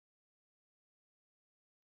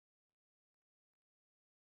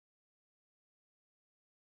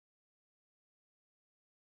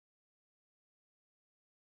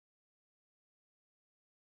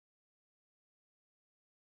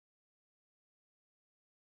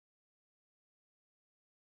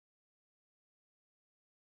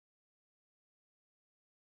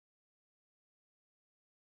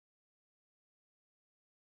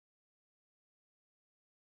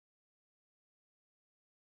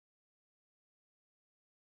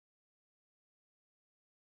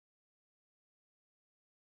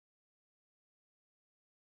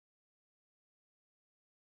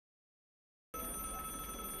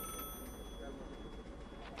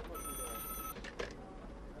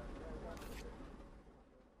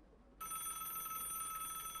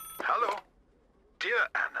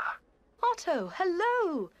Otto,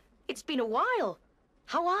 hello! It's been a while.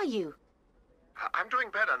 How are you? I'm doing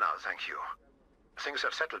better now, thank you. Things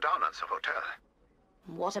have settled down at the hotel.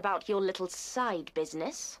 What about your little side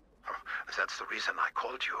business? That's the reason I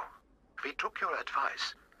called you. We took your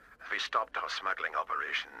advice. We stopped our smuggling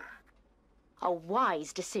operation. A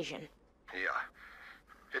wise decision. Yeah.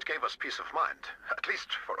 It gave us peace of mind, at least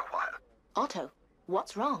for a while. Otto,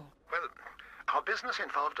 what's wrong? Well, our business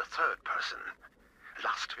involved a third person.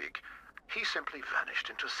 Last week, he simply vanished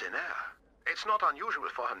into thin air. It's not unusual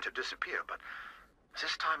for him to disappear, but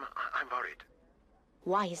this time I'm worried.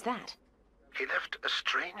 Why is that? He left a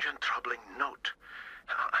strange and troubling note.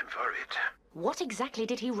 I'm worried. What exactly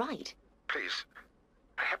did he write? Please,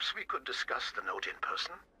 perhaps we could discuss the note in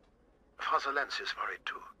person? Father Lenz is worried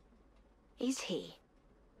too. Is he?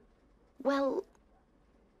 Well,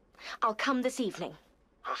 I'll come this evening.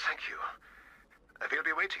 Oh, thank you. We'll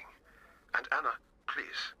be waiting. And Anna,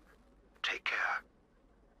 please, take care.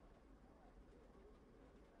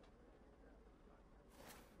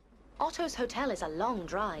 Otto's hotel is a long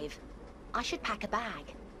drive. I should pack a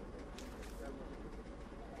bag.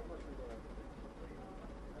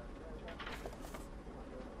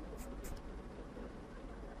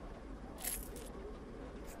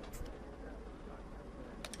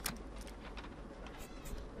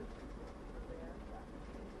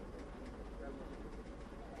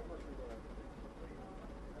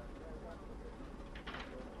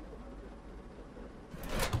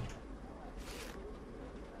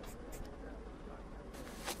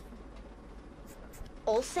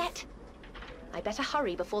 All set? I better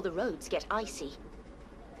hurry before the roads get icy.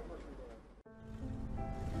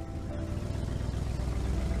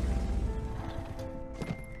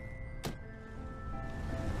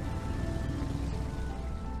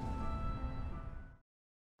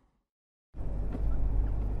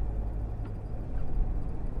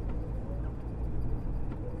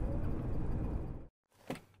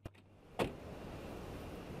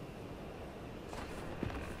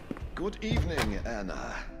 Good evening,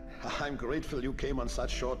 Anna. I'm grateful you came on such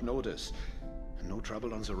short notice. No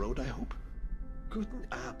trouble on the road, I hope? Guten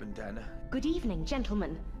Abend, Anna. Good evening,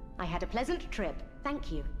 gentlemen. I had a pleasant trip,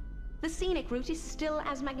 thank you. The scenic route is still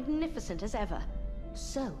as magnificent as ever.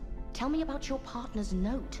 So, tell me about your partner's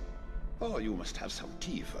note. Oh, you must have some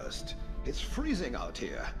tea first. It's freezing out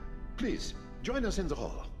here. Please, join us in the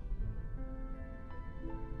hall.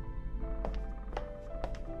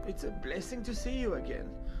 It's a blessing to see you again.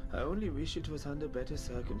 I only wish it was under better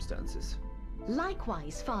circumstances.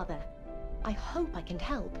 Likewise, Father. I hope I can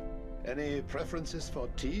help. Any preferences for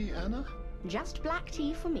tea, Anna? Just black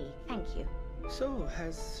tea for me, thank you. So,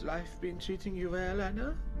 has life been treating you well,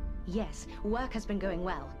 Anna? Yes, work has been going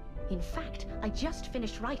well. In fact, I just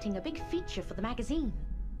finished writing a big feature for the magazine.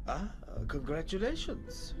 Ah,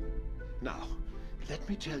 congratulations. Now, let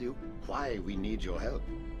me tell you why we need your help.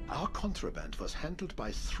 Our contraband was handled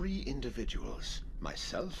by 3 individuals.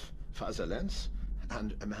 Myself, Father Lenz,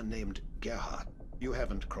 and a man named Gerhard. You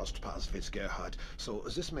haven't crossed paths with Gerhard, so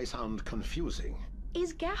this may sound confusing.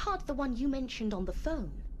 Is Gerhard the one you mentioned on the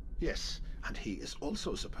phone? Yes, and he is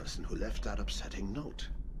also the person who left that upsetting note.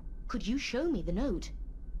 Could you show me the note?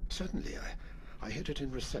 Certainly, I hid it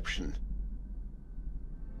in reception.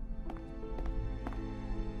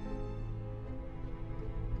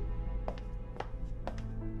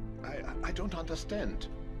 I don't understand.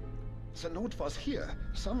 The note was here,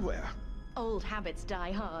 somewhere. Old habits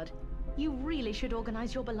die hard. You really should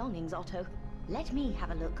organize your belongings, Otto. Let me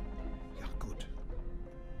have a look. Yeah, good.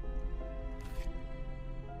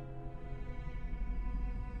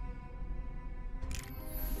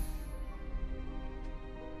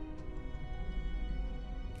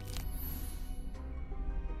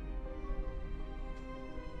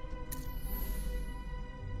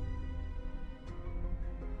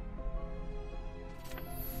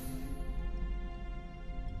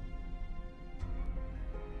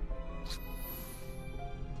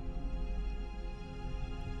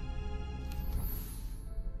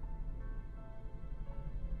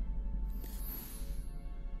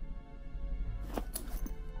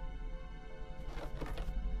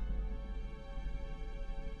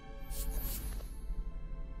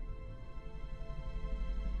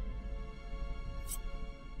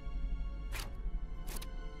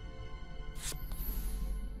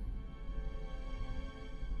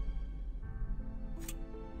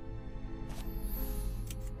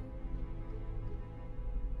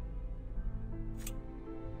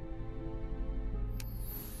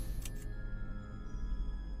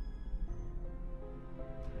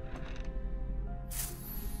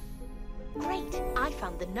 Great! I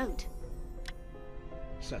found the note.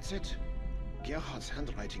 That's it. Gerhard's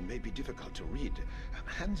handwriting may be difficult to read.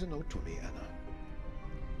 Hand the note to me, Anna.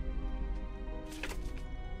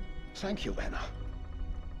 Thank you, Anna.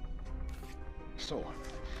 So,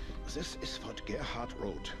 this is what Gerhard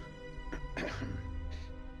wrote.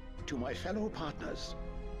 To my fellow partners,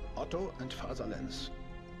 Otto and Father Lenz,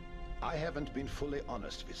 I haven't been fully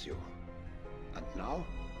honest with you. And now,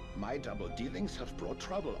 my double dealings have brought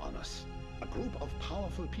trouble on us. A group of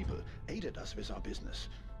powerful people aided us with our business.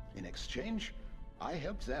 In exchange, I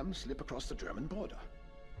helped them slip across the German border.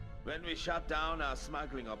 When we shut down our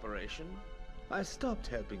smuggling operation, I stopped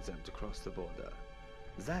helping them to cross the border.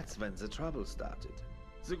 That's when the trouble started.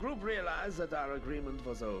 The group realized that our agreement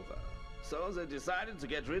was over, so they decided to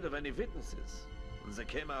get rid of any witnesses. They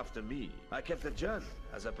came after me. I kept a journal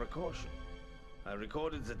as a precaution. I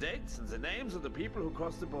recorded the dates and the names of the people who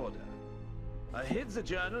crossed the border. I hid the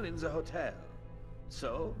journal in the hotel.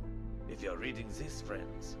 So, if you're reading this,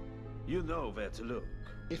 friends, you know where to look.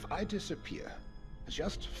 If I disappear,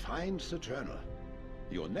 just find the journal.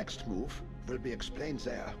 Your next move will be explained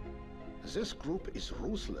there. This group is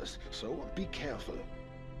ruthless, so be careful.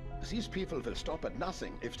 These people will stop at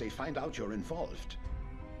nothing if they find out you're involved.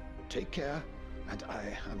 Take care, and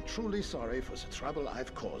I am truly sorry for the trouble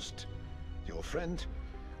I've caused. Your friend,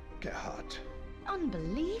 Gerhard.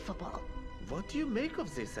 Unbelievable. What do you make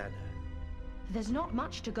of this, Anna? There's not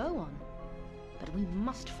much to go on. But we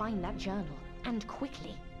must find that journal, and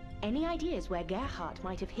quickly. Any ideas where Gerhard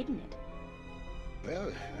might have hidden it?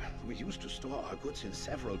 Well, we used to store our goods in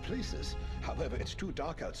several places. However, it's too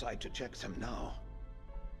dark outside to check them now.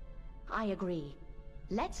 I agree.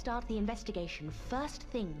 Let's start the investigation first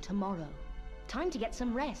thing tomorrow. Time to get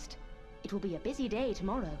some rest. It will be a busy day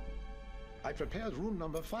tomorrow. I prepared room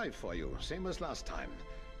number 5 for you, same as last time.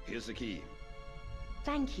 Here's the key.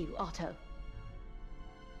 Thank you, Otto.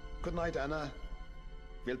 Good night, Anna.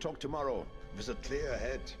 We'll talk tomorrow with a clear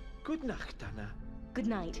head. Good night, Anna. Good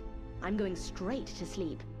night. I'm going straight to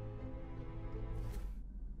sleep.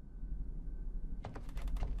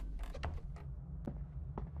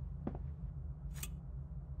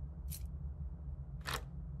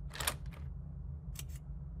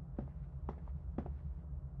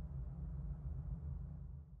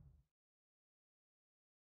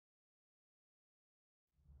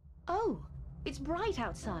 Oh, it's bright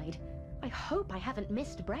outside. I hope I haven't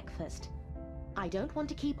missed breakfast. I don't want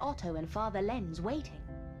to keep Otto and Father Lenz waiting.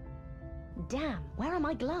 Damn, where are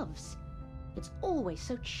my gloves? It's always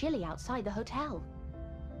so chilly outside the hotel.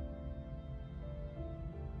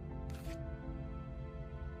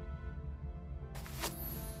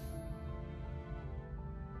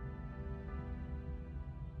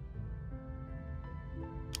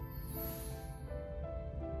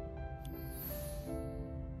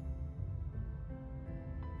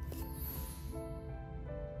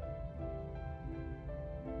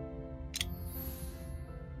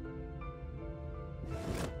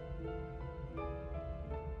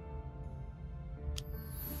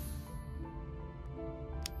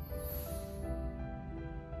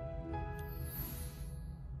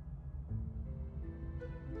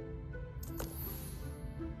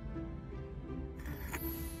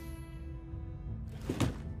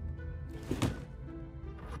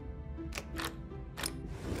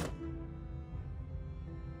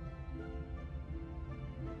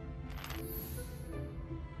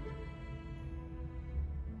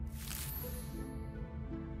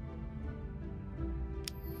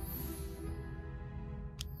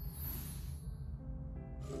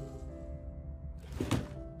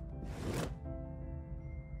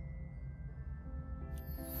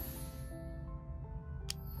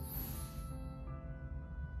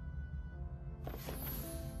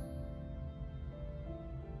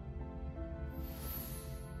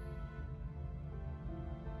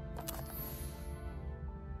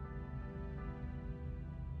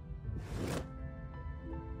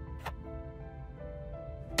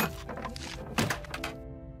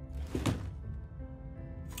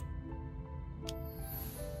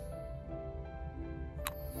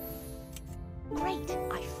 Great!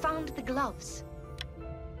 I found the gloves.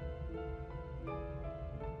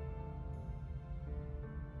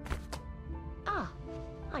 Ah,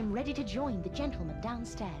 I'm ready to join the gentleman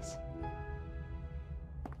downstairs.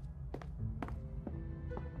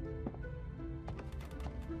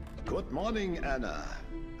 Good morning, Anna.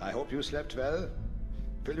 I hope you slept well.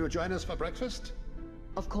 Will you join us for breakfast?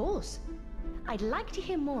 Of course. I'd like to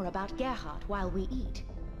hear more about Gerhard while we eat.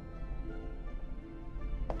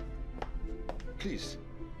 Please,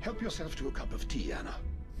 help yourself to a cup of tea, Anna.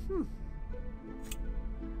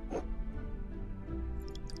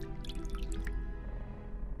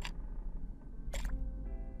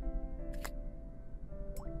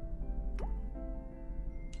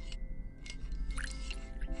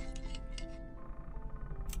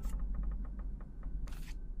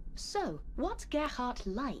 So, what's Gerhardt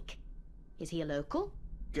like? Is he a local?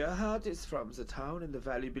 Gerhard is from the town in the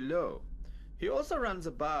valley below. He also runs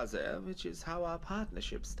a bar there, which is how our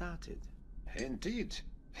partnership started. Indeed.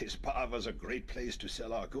 His bar was a great place to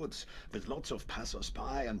sell our goods, with lots of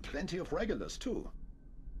passers-by and plenty of regulars, too.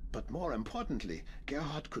 But more importantly,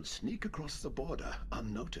 Gerhard could sneak across the border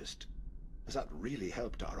unnoticed. That really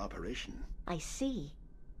helped our operation. I see.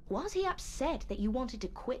 Was he upset that you wanted to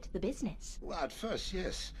quit the business? Well, at first,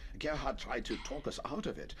 yes. Gerhard tried to talk us out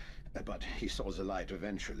of it, but he saw the light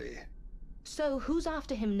eventually. So who's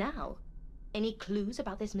after him now? Any clues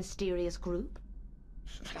about this mysterious group?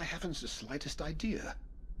 I haven't the slightest idea.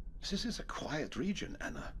 This is a quiet region,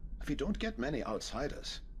 Anna. We don't get many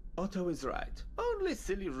outsiders. Otto is right. Only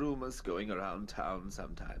silly rumors going around town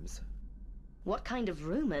sometimes. What kind of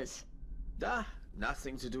rumors?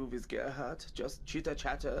 Nothing to do with Gerhard. Just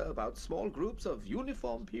chitter-chatter about small groups of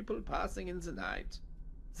uniformed people passing in the night.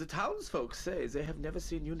 The townsfolk say they have never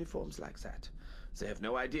seen uniforms like that. They have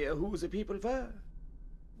no idea who the people were.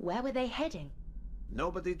 Where were they heading?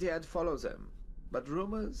 Nobody dared follow them. But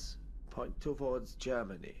rumors point towards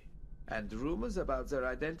Germany. And rumors about their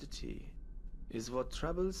identity is what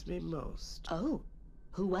troubles me most. Oh,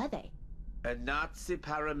 who were they? A Nazi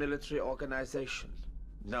paramilitary organization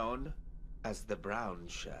known as the Brown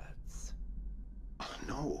Shirts. Oh,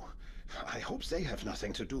 no. I hope they have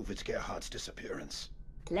nothing to do with Gerhard's disappearance.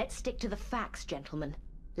 Let's stick to the facts, gentlemen.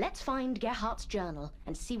 Let's find Gerhardt's journal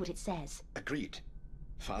and see what it says. Agreed.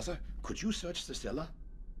 Father, could you search the cellar?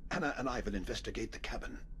 Anna and I will investigate the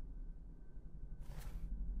cabin.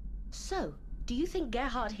 So, do you think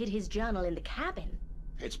Gerhardt hid his journal in the cabin?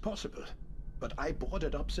 It's possible, but I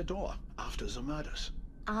boarded up the door after the murders.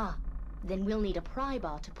 Ah, then we'll need a pry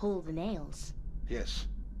bar to pull the nails. Yes.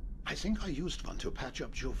 I think I used one to patch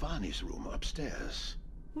up Giovanni's room upstairs.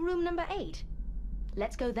 Room number 8.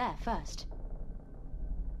 Let's go there first.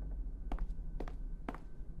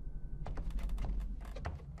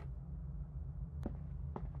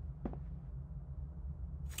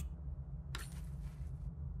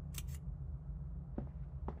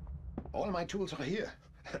 All my tools are here,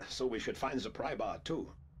 so we should find the pry bar too.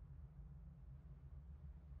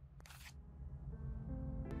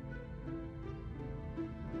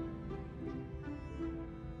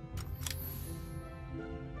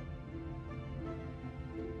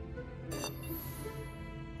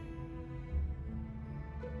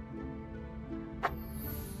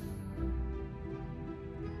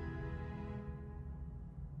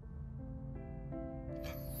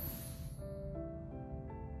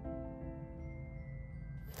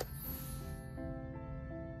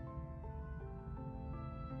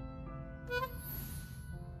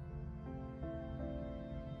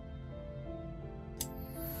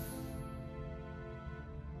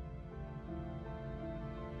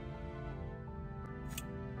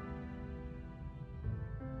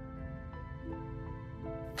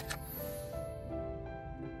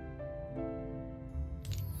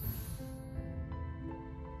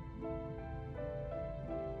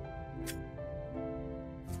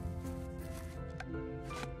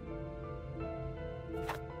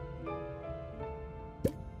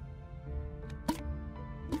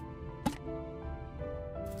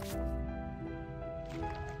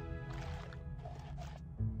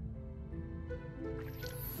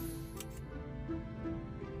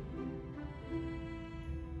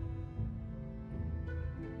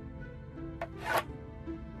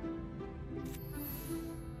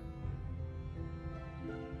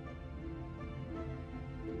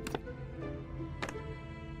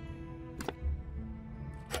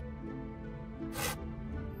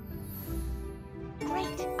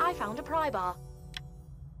 Great! I found a pry bar.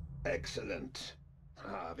 Excellent.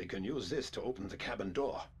 We can use this to open the cabin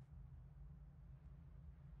door.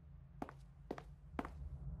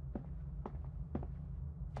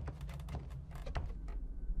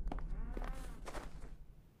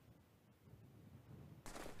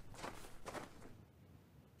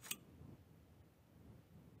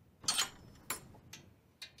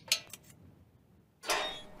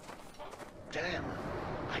 Damn!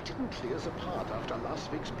 I didn't clear the path after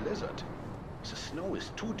last week's blizzard. The snow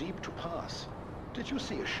is too deep to pass. Did you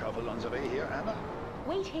see a shovel on the way here, Anna?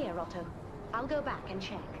 Wait here, Otto. I'll go back and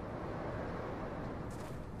check.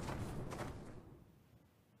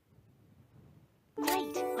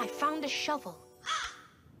 Great! I found a shovel.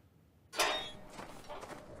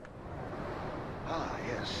 Ah,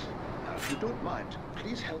 yes. If you don't mind,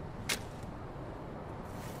 please help.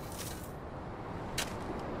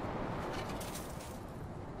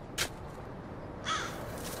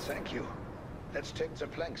 Thank you. Let's take the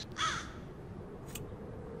planks.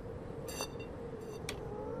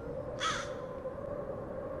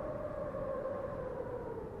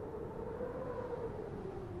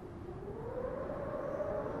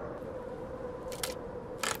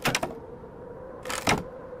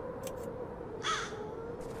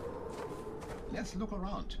 Let's look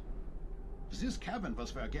around. This cabin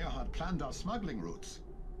was where Gerhard planned our smuggling routes.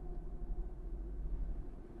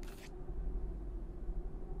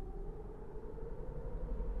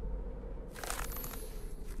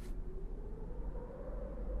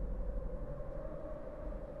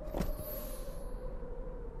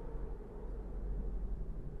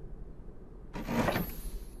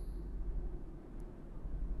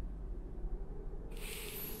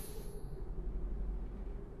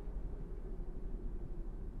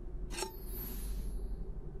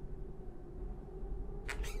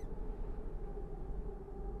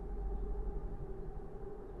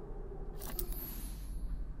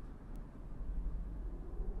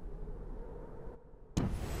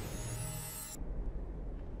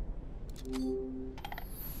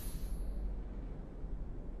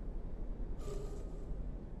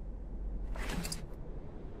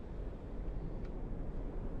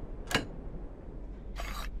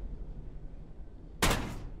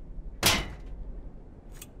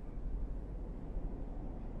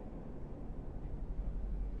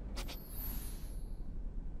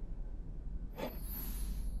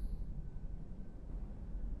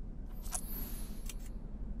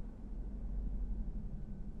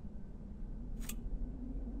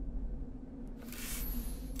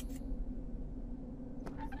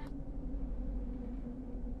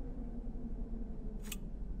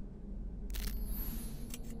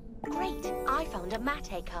 Great! I found a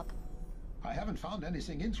mate cup. I haven't found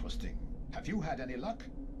anything interesting. Have you had any luck?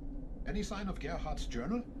 Any sign of Gerhard's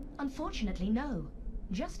journal? Unfortunately, no.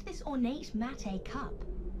 Just this ornate mate cup.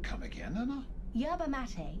 Come again, Anna? Yerba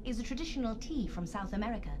mate is a traditional tea from South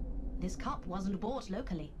America. This cup wasn't bought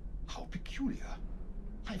locally. How peculiar.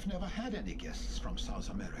 I've never had any guests from South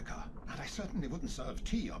America, and I certainly wouldn't serve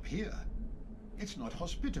tea up here. It's not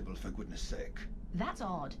hospitable, for goodness sake. That's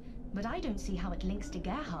odd, but I don't see how it links to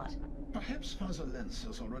Gerhard. Perhaps Father Lenz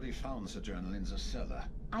has already found the journal in the cellar.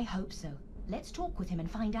 I hope so. Let's talk with him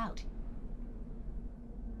and find out.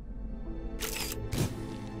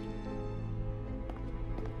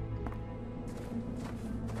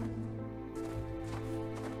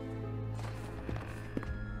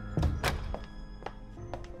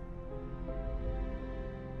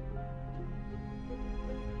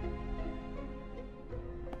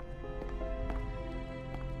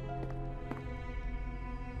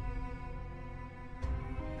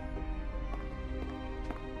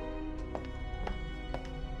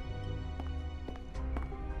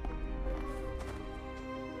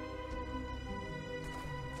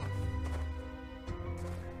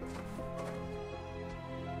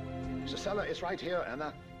 The cellar is right here,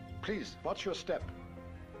 Anna. Please, watch your step.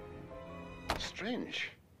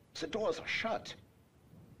 Strange. The doors are shut.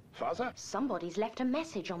 Father? Somebody's left a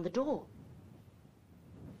message on the door.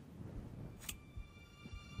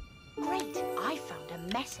 Great! I found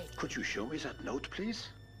a message. Could you show me that note, please?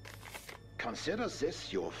 Consider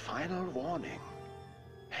this your final warning.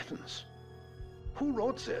 Heavens. Who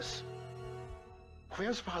wrote this?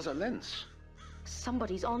 Where's Father Lenz?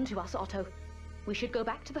 Somebody's on to us, Otto. We should go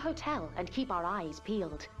back to the hotel and keep our eyes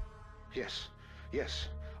peeled. Yes, yes.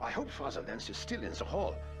 I hope Father Lenz is still in the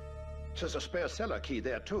hall. There's a spare cellar key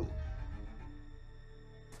there, too.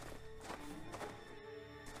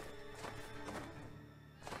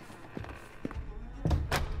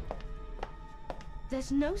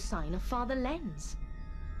 There's no sign of Father Lenz.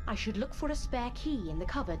 I should look for a spare key in the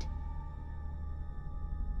cupboard.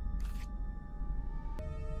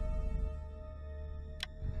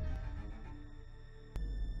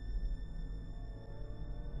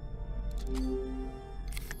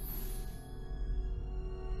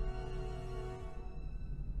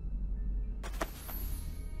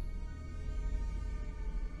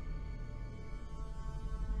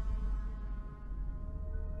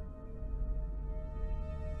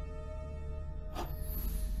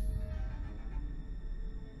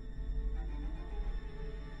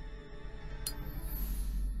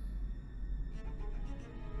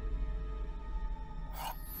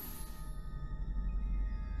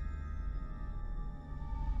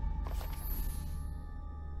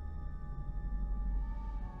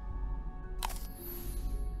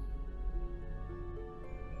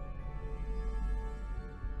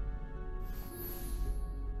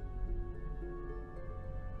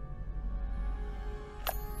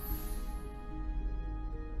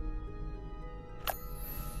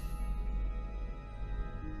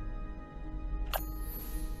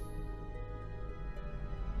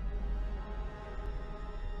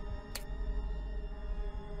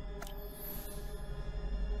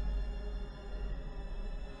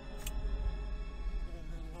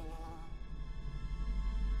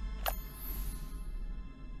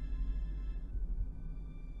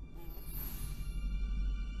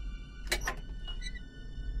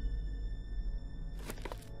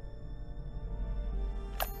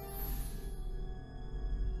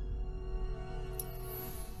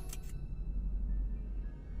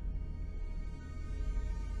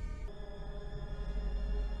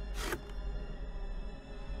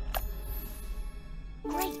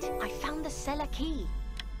 Great! I found the cellar key.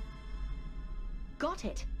 Got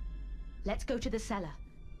it. Let's go to the cellar.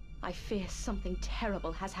 I fear something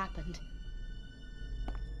terrible has happened.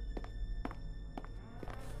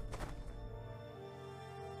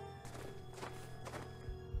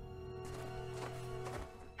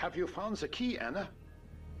 Have you found the key, Anna?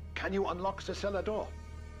 Can you unlock the cellar door?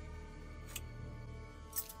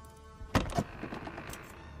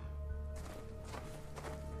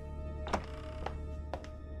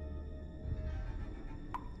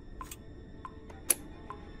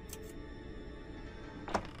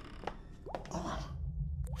 Oh,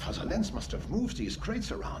 Father Lenz must have moved these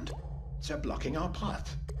crates around. They're blocking our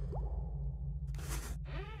path.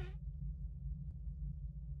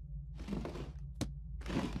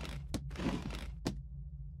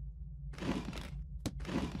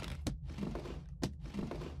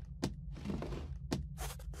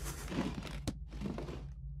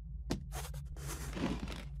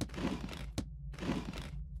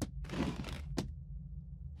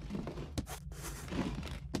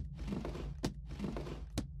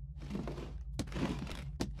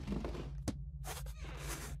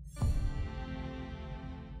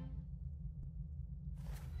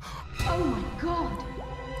 Oh my God!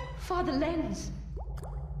 Father Lenz!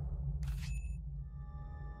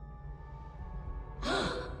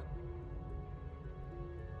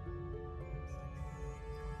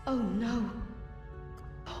 Oh no!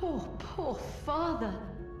 Poor father!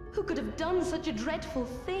 Who could have done such a dreadful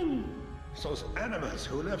thing? Those animals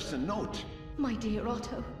who left the note. My dear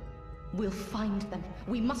Otto, we'll find them.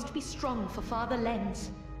 We must be strong for Father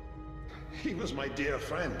Lenz. He was my dear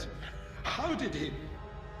friend. How did he...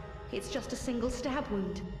 It's just a single stab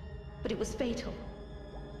wound, but it was fatal.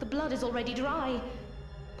 The blood is already dry.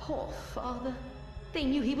 Poor father. They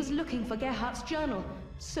knew he was looking for Gerhardt's journal,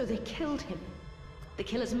 so they killed him. The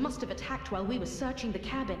killers must have attacked while we were searching the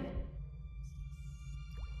cabin.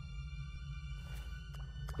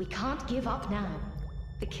 We can't give up now.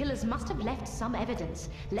 The killers must have left some evidence.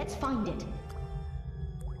 Let's find it.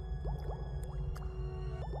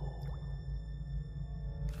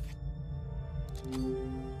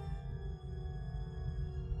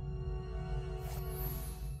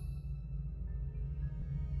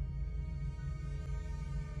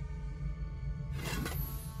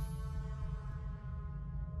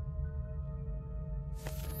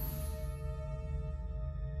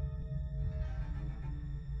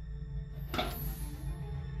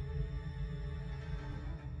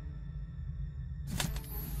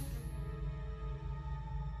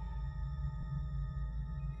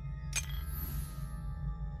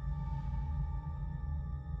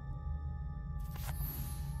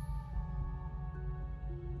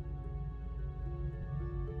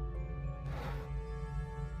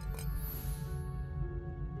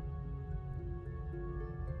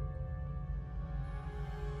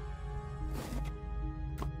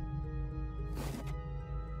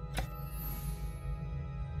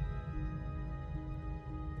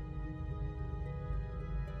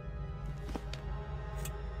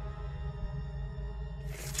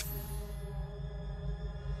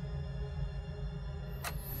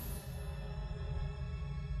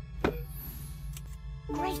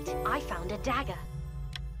 Great! I found a dagger.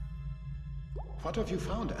 What have you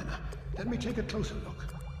found, Anna? Let me take a closer look.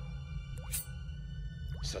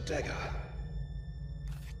 It's a dagger.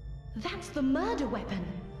 That's the murder weapon.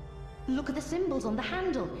 Look at the symbols on the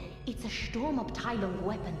handle. It's a Sturmabteilung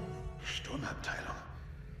weapon. Sturmabteilung?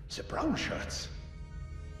 The brown shirts.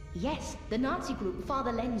 Yes, the Nazi group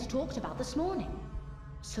Father Lenz talked about this morning.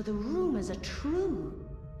 So the rumors are true.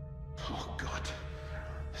 Oh, God.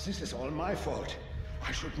 This is all my fault.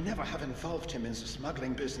 I should never have involved him in the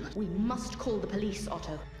smuggling business. We must call the police,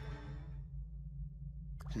 Otto.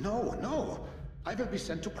 No. I will be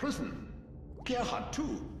sent to prison. Gerhard,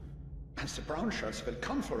 too. And the brown shirts will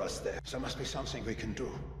come for us there. There must be something we can do.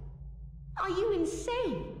 Are you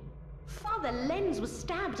insane? Father Lenz was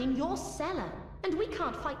stabbed in your cellar, and we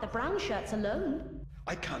can't fight the brown shirts alone.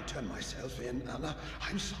 I can't turn myself in, Anna.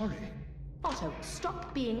 I'm sorry. Otto,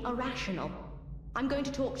 stop being irrational. I'm going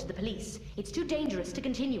to talk to the police. It's too dangerous to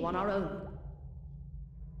continue on our own.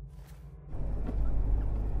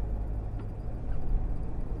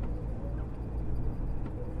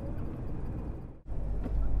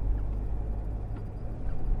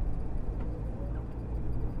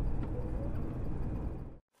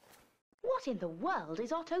 What in the world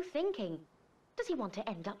is Otto thinking? Does he want to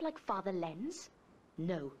end up like Father Lenz?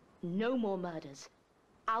 No, no more murders.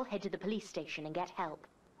 I'll head to the police station and get help.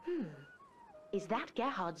 Is that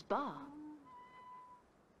Gerhard's bar?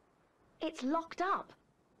 It's locked up.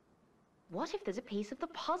 What if there's a piece of the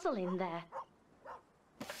puzzle in there?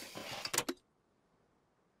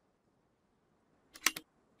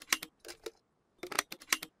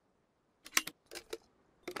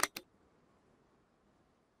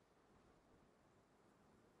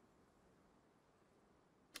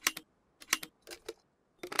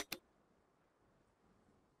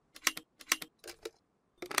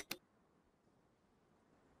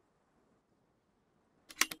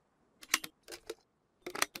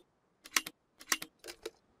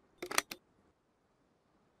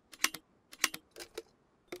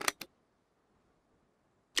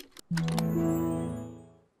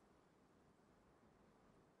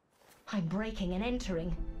 I'm breaking and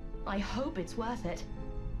entering. I hope it's worth it.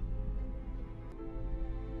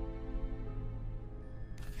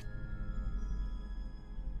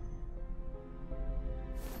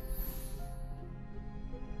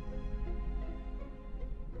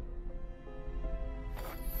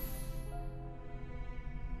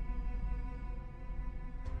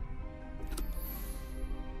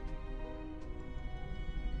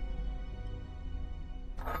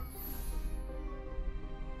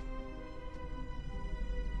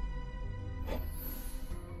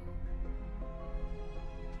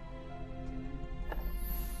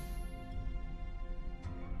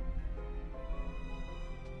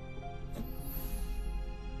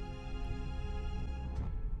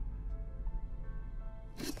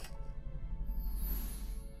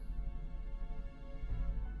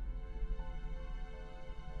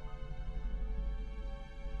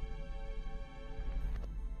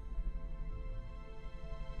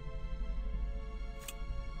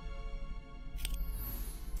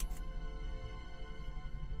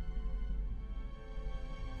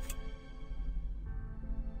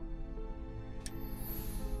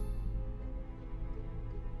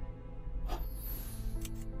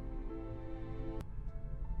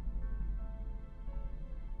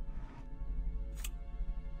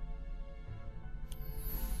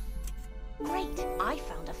 Great! I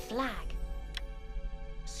found a flag.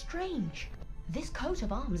 Strange. This coat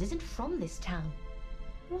of arms isn't from this town.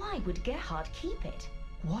 Why would Gerhard keep it?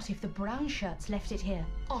 What if the brown shirts left it here?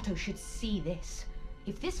 Otto should see this.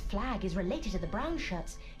 If this flag is related to the brown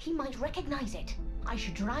shirts, he might recognize it. I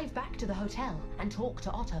should drive back to the hotel and talk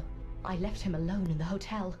to Otto. I left him alone in the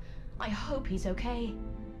hotel. I hope he's okay.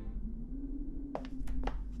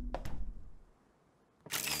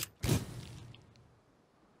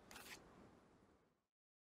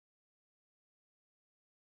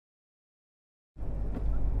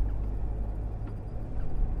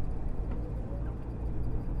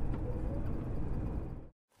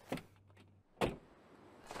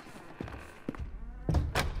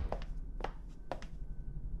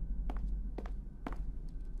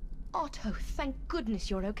 Otto, thank goodness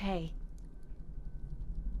you're okay.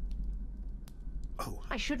 Oh,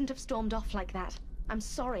 I shouldn't have stormed off like that. I'm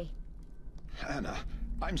sorry. Anna,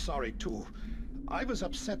 I'm sorry too. I was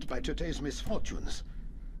upset by today's misfortunes.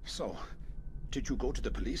 So, did you go to the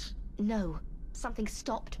police? No, something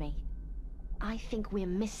stopped me. I think we're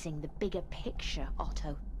missing the bigger picture,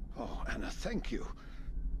 Otto. Oh, Anna, thank you.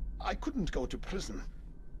 I couldn't go to prison.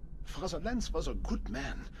 Father Lenz was a good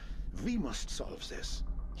man. We must solve this.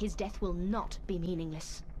 His death will not be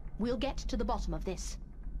meaningless. We'll get to the bottom of this.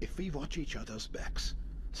 If we watch each other's backs,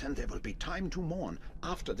 then there will be time to mourn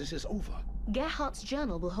after this is over. Gerhardt's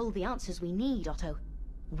journal will hold the answers we need, Otto.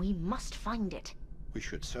 We must find it. We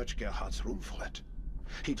should search Gerhardt's room for it.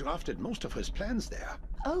 He drafted most of his plans there.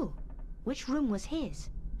 Oh, which room was his?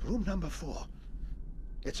 Room number 4.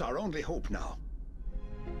 It's our only hope now.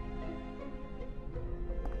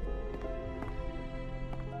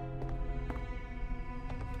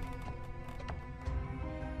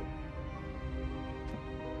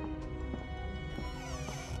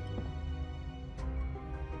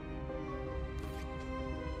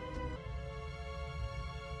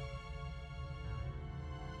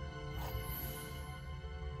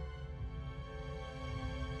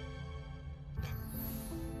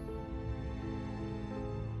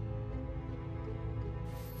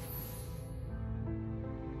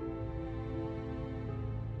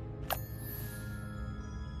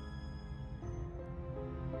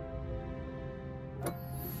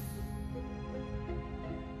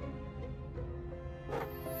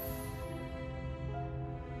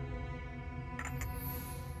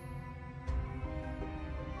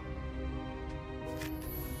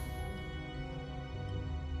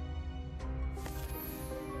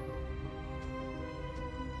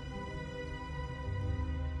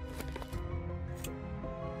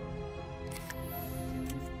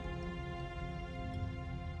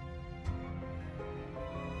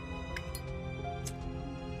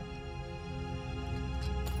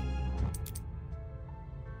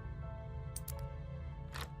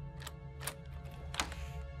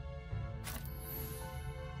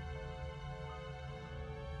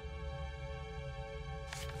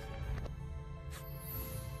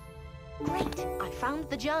 Great! I found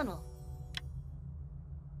the journal.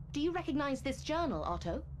 Do you recognize this journal,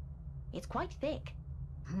 Otto? It's quite thick.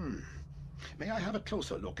 May I have a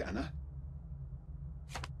closer look, Anna?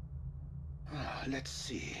 Let's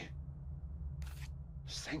see.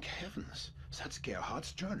 Thank heavens, that's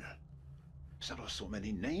Gerhard's journal. There are so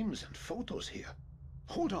many names and photos here.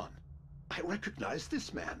 Hold on. I recognize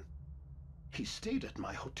this man. He stayed at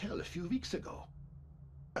my hotel a few weeks ago,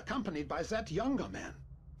 accompanied by that younger man.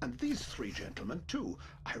 And these three gentlemen, too.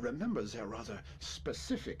 I remember their rather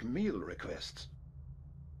specific meal requests.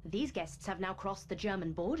 These guests have now crossed the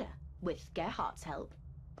German border, with Gerhard's help.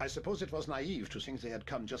 I suppose it was naive to think they had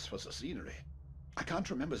come just for the scenery. I can't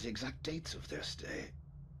remember the exact dates of their stay.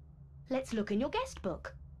 Let's look in your guest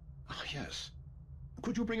book. Ah, yes.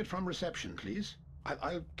 Could you bring it from reception, please?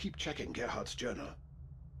 I'll keep checking Gerhard's journal.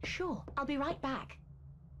 Sure, I'll be right back.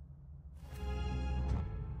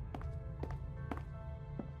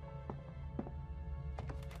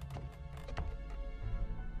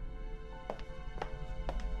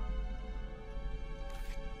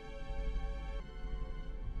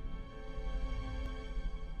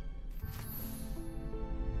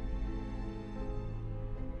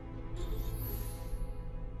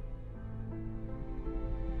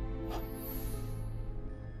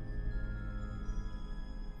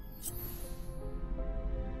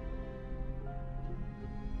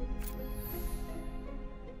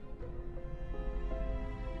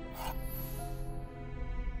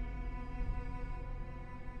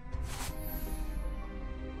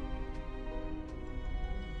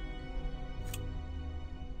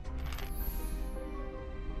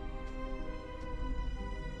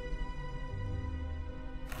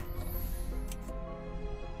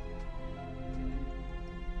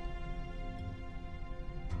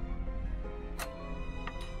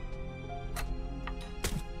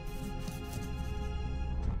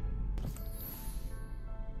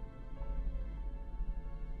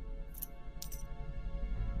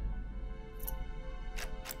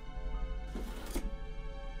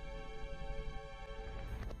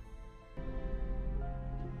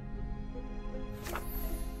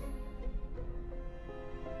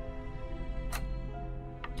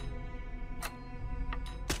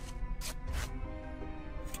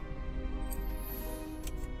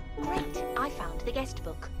 Great! I found the guest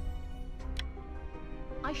book.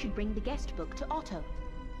 I should bring the guest book to Otto.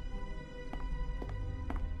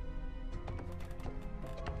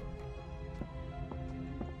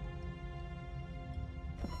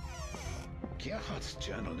 Gerhard's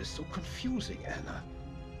journal is so confusing, Anna.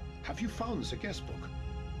 Have you found the guest book?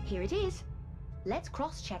 Here it is. Let's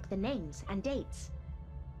cross-check the names and dates.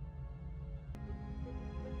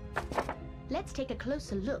 Let's take a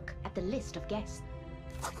closer look at the list of guests.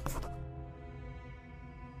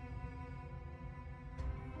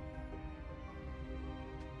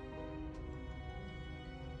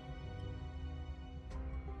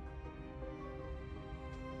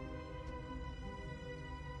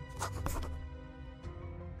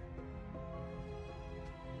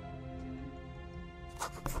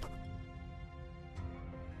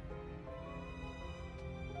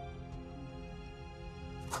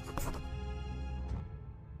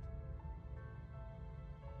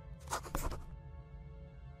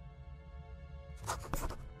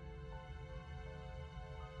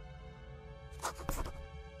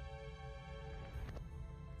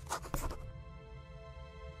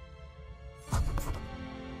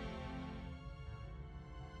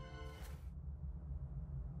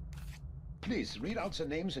 Please, read out the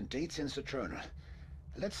names and dates in the journal.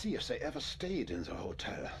 Let's see if they ever stayed in the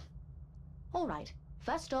hotel. All right.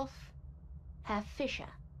 First off, Herr Fischer.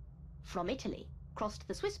 From Italy. Crossed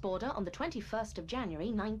the Swiss border on the 21st of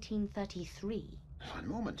January, 1933. One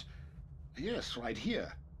moment. Yes, right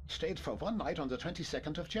here. Stayed for one night on the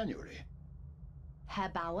 22nd of January. Herr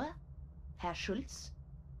Bauer, Herr Schulz,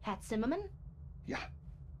 Herr Zimmermann. Yeah,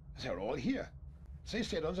 they're all here. They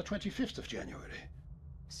stayed on the 25th of January.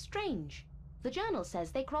 Strange. The journal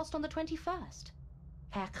says they crossed on the 21st.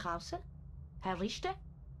 Herr Krause, Herr Richter,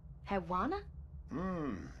 Herr Warner.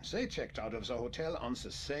 They checked out of the hotel on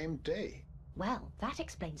the same day. Well, that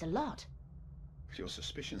explains a lot. Your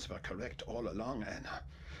suspicions were correct all along, Anna.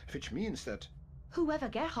 Which means that... Whoever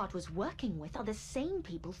Gerhard was working with are the same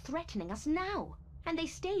people threatening us now. And they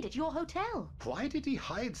stayed at your hotel. Why did he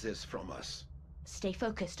hide this from us? Stay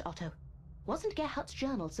focused, Otto. Wasn't Gerhard's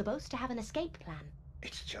journal supposed to have an escape plan?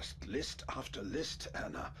 It's just list after list,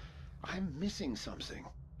 Anna. I'm missing something.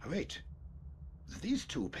 Wait. These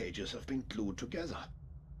two pages have been glued together.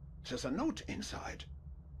 There's a note inside.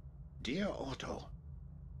 Dear Otto,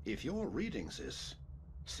 if you're reading this,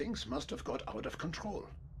 things must have got out of control.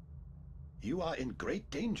 You are in great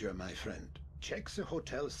danger, my friend. Check the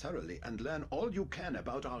hotel thoroughly and learn all you can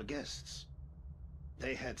about our guests.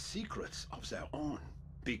 They had secrets of their own.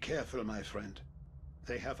 Be careful, my friend.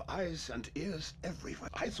 They have eyes and ears everywhere.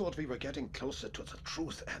 I thought we were getting closer to the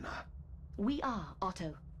truth, Anna. We are,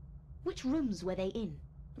 Otto. Which rooms were they in?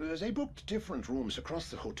 They booked different rooms across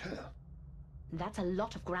the hotel. That's a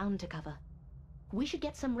lot of ground to cover. We should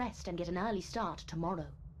get some rest and get an early start tomorrow.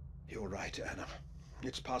 You're right, Anna.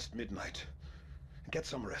 It's past midnight. Get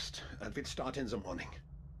some rest, and we'll start in the morning.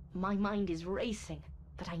 My mind is racing,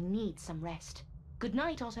 but I need some rest. Good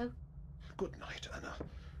night, Otto. Good night, Anna.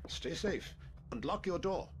 Stay safe, and lock your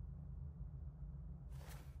door.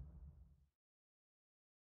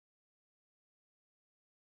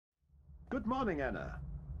 Good morning, Anna.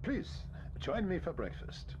 Please, join me for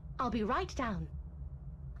breakfast. I'll be right down.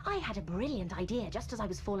 I had a brilliant idea just as I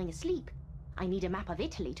was falling asleep. I need a map of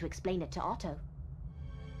Italy to explain it to Otto.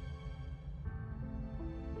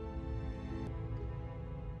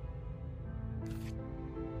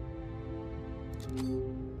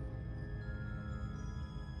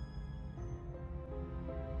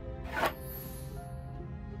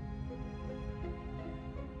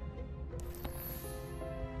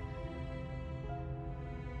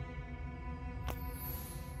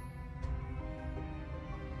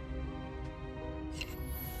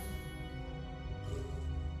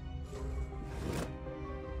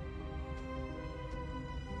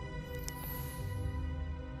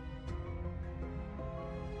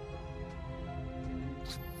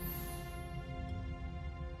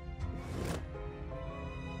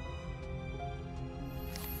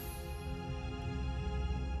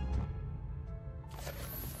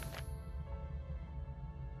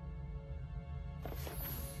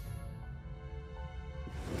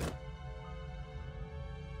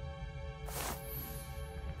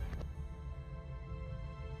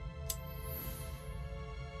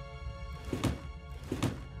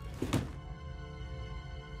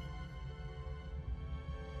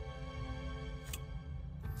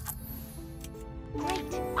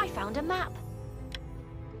 Great! I found a map!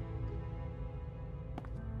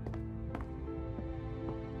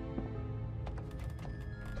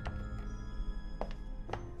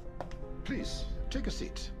 Please, take a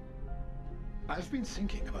seat. I've been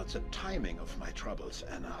thinking about the timing of my troubles,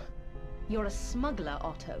 Anna. You're a smuggler,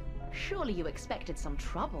 Otto. Surely you expected some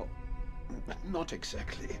trouble. Not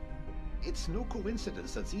exactly. It's no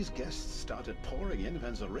coincidence that these guests started pouring in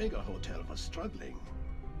when the Rega Hotel was struggling.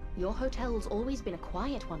 Your hotel's always been a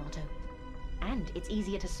quiet one, Otto. And it's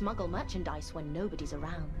easier to smuggle merchandise when nobody's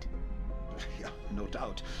around. Yeah, no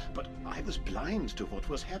doubt. But I was blind to what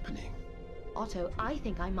was happening. Otto, I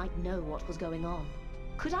think I might know what was going on.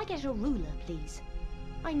 Could I get a ruler, please?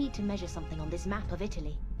 I need to measure something on this map of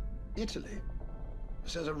Italy. Italy?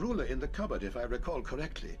 There's a ruler in the cupboard, if I recall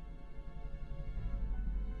correctly.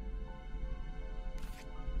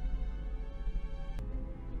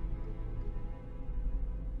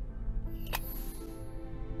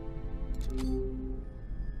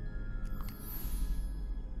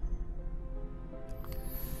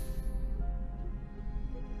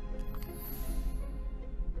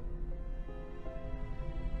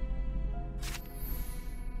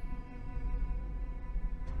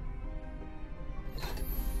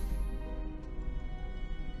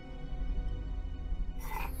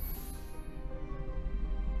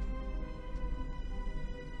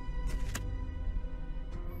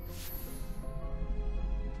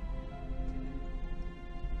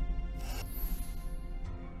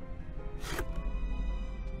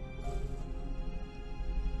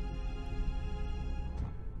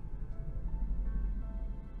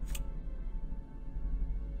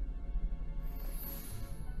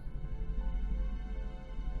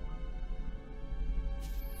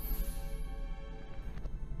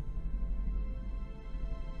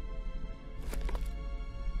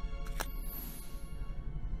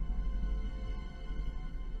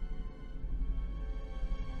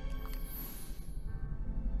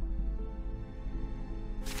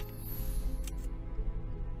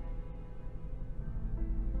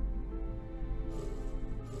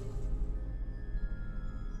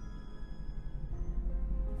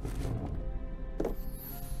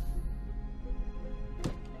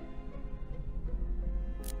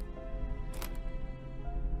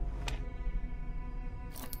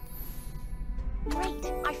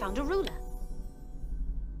 Great! I found a ruler.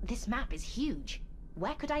 This map is huge.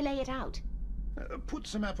 Where could I lay it out? Put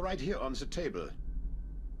the map right here on the table.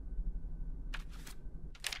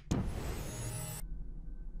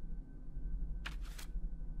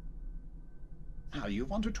 Now, you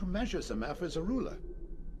wanted to measure the map with a ruler.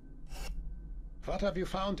 What have you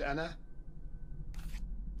found, Anna?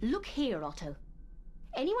 Look here, Otto.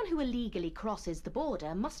 Anyone who illegally crosses the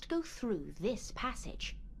border must go through this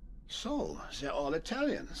passage. So, they're all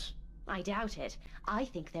Italians. I doubt it. I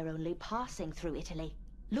think they're only passing through Italy.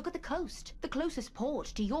 Look at the coast. The closest port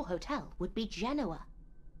to your hotel would be Genoa.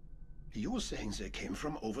 You're saying they came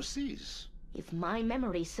from overseas? If my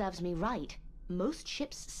memory serves me right, most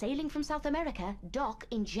ships sailing from South America dock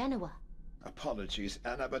in Genoa. Apologies,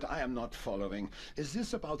 Anna, but I am not following. Is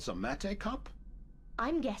this about the Mate Cup?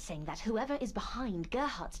 I'm guessing that whoever is behind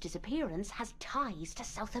Gerhardt's disappearance has ties to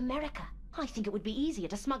South America. I think it would be easier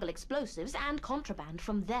to smuggle explosives and contraband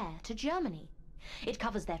from there to Germany. It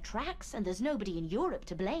covers their tracks, and there's nobody in Europe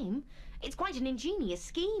to blame. It's quite an ingenious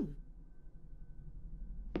scheme.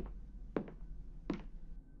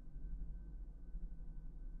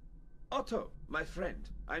 Otto, my friend,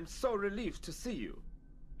 I'm so relieved to see you.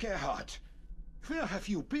 Gerhard, where have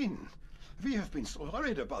you been? We have been so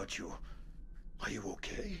worried about you. Are you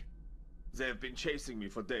okay? They have been chasing me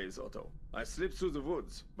for days, Otto. I slipped through the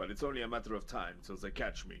woods, but it's only a matter of time till they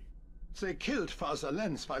catch me. They killed Father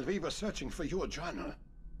Lenz while we were searching for your journal.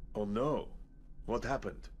 Oh no. What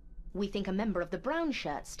happened? We think a member of the brown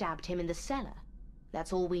shirt stabbed him in the cellar.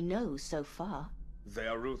 That's all we know so far. They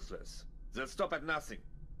are ruthless. They'll stop at nothing.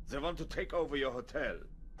 They want to take over your hotel.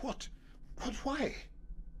 What? Why?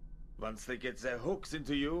 Once they get their hooks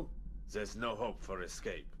into you, there's no hope for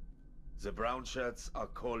escape. The brown shirts are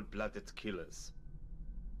cold-blooded killers.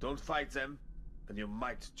 Don't fight them, and you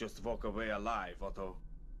might just walk away alive, Otto.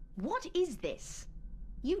 What is this?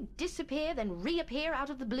 You disappear, then reappear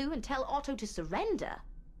out of the blue and tell Otto to surrender?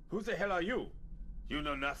 Who the hell are you? You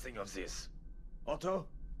know nothing of this. Otto,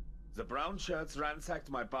 the brown shirts ransacked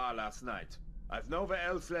my bar last night. I've nowhere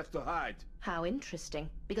else left to hide. How interesting,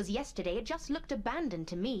 because yesterday it just looked abandoned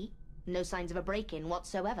to me. No signs of a break-in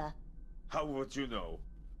whatsoever. How would you know?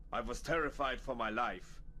 I was terrified for my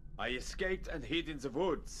life. I escaped and hid in the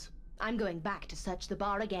woods. I'm going back to search the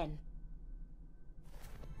bar again.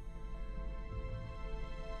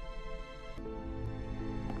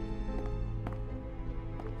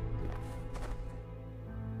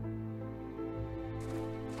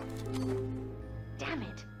 Damn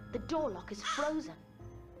it! The door lock is frozen.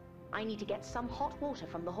 I need to get some hot water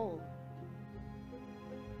from the hall.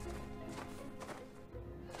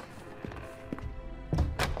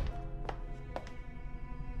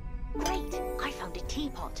 Great! I found a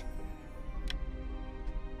teapot.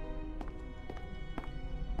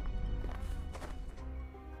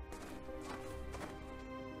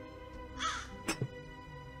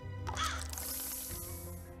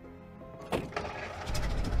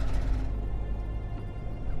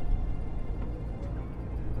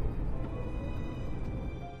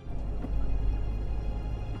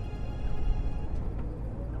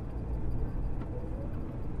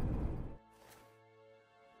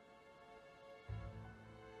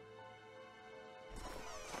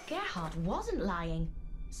 Gerhard wasn't lying.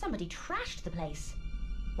 Somebody trashed the place.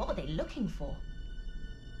 What were they looking for?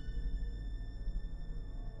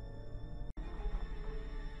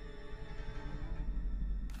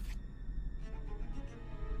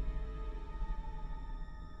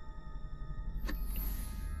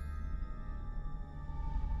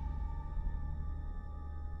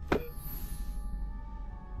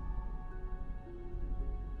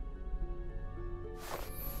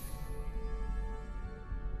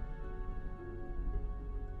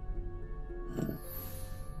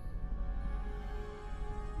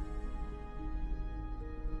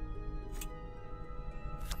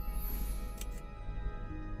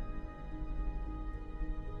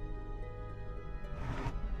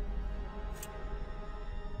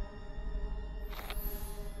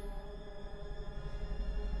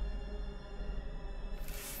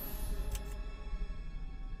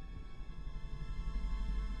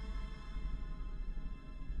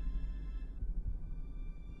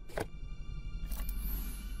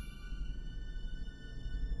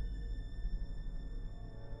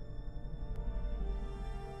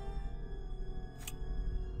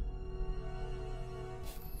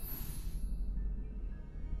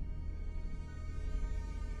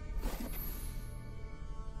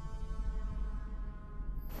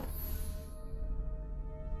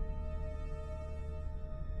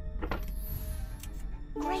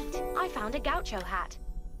 Great! I found a gaucho hat.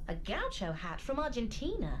 A gaucho hat from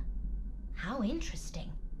Argentina? How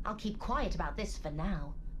interesting. I'll keep quiet about this for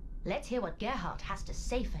now. Let's hear what Gerhard has to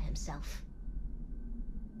say for himself.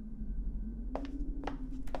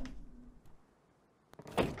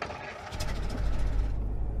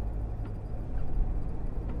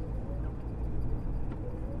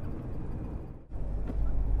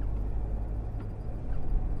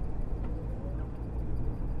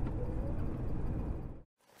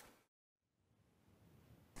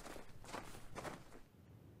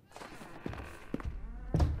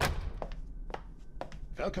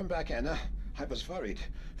 Welcome back, Anna. I was worried.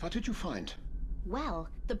 What did you find? Well,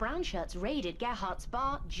 the brown shirts raided Gerhardt's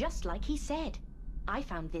bar just like he said. I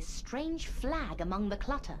found this strange flag among the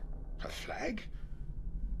clutter. A flag?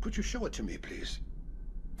 Could you show it to me, please?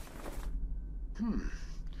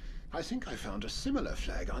 I think I found a similar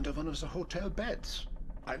flag under one of the hotel beds.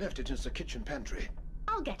 I left it in the kitchen pantry.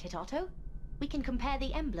 I'll get it, Otto. We can compare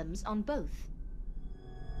the emblems on both.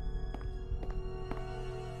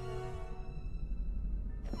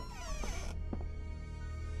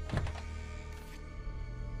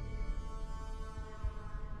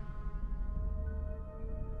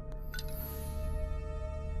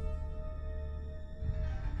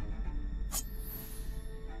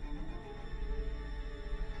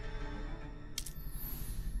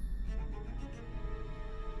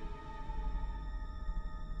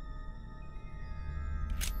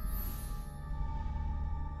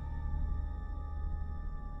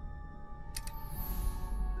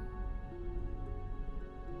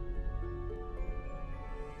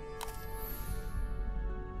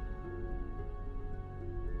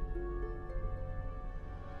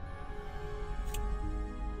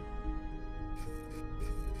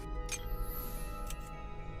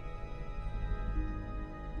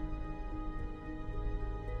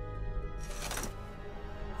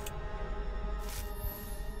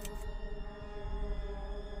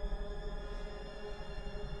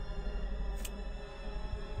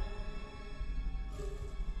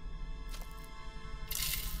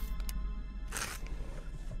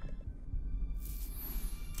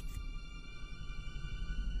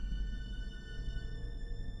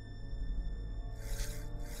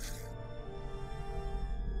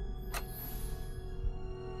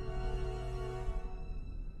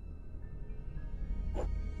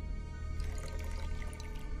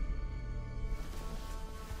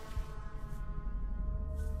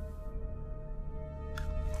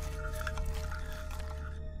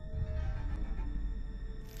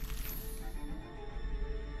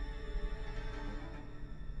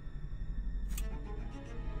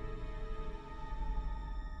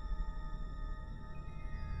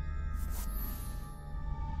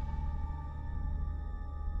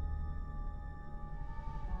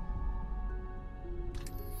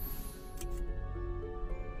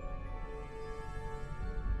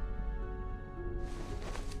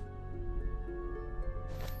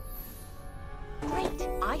 Great!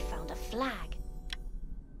 I found a flag.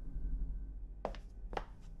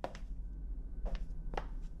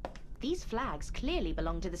 These flags clearly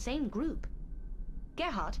belong to the same group.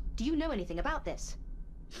 Gerhardt, do you know anything about this?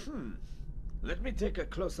 Let me take a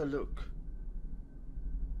closer look.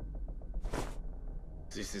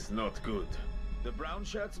 This is not good. The brown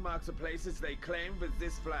shirts mark the places they claim with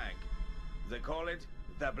this flag. They call it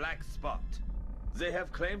the Black Spot. They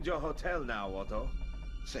have claimed your hotel now, Otto.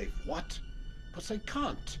 Say what? But they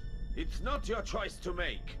can't. It's not your choice to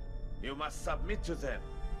make. You must submit to them,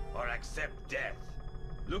 or accept death.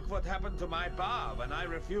 Look what happened to my bar when I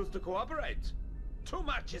refused to cooperate. Too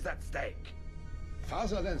much is at stake.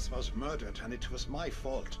 Father Lenz was murdered, and it was my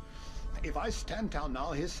fault. If I stand down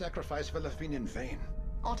now, his sacrifice will have been in vain.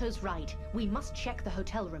 Otto's right. We must check the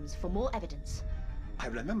hotel rooms for more evidence. I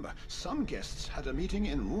remember some guests had a meeting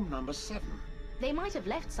in room number 7. They might have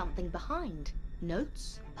left something behind.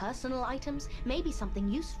 Notes, personal items, maybe something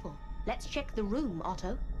useful. Let's check the room,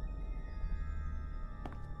 Otto.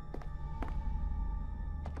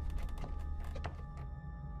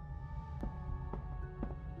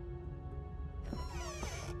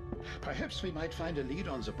 Perhaps we might find a lead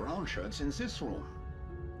on the brown shirts in this room.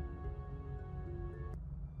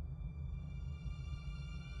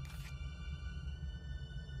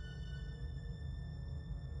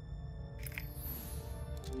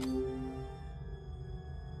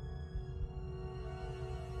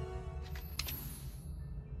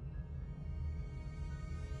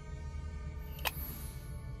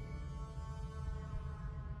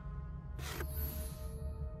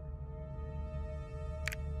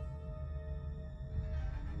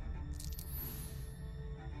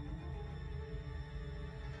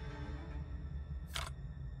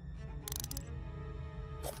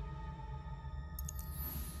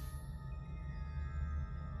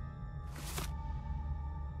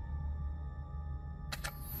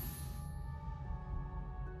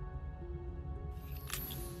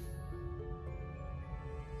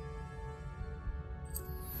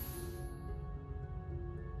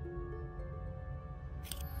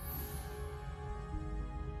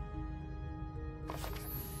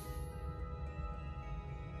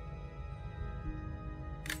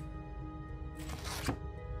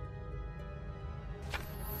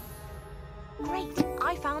 Great!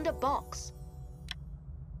 I found a box.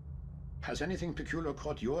 Has anything peculiar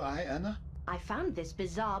caught your eye, Anna? I found this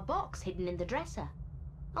bizarre box hidden in the dresser.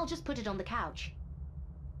 I'll just put it on the couch.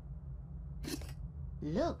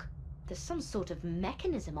 Look, there's some sort of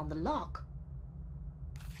mechanism on the lock.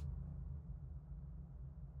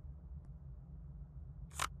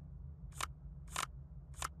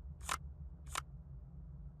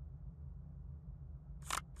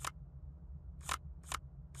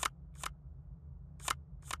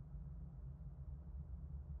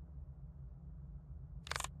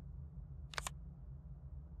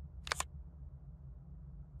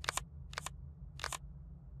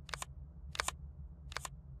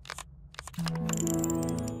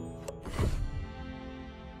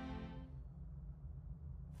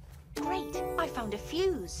 Great! I found a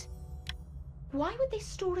fuse. Why would they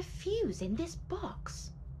store a fuse in this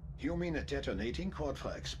box? You mean a detonating cord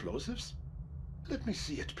for explosives? Let me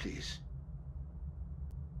see it, please.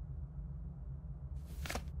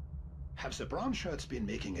 Have the brown shirts been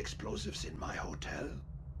making explosives in my hotel?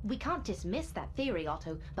 We can't dismiss that theory,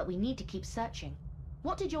 Otto, but we need to keep searching.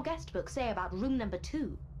 What did your guest book say about room number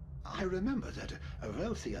 2? I remember that a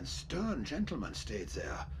wealthy and stern gentleman stayed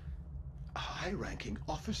there. A high-ranking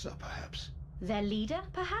officer, perhaps. Their leader,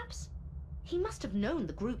 perhaps? He must have known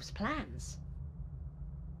the group's plans.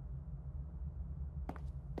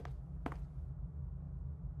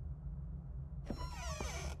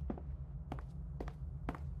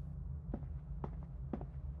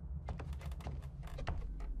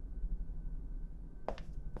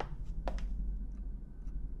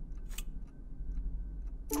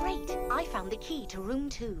 Great! I found the key to room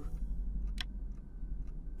 2.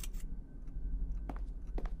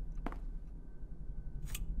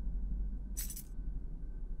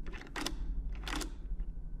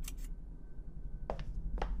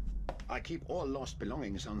 I keep all lost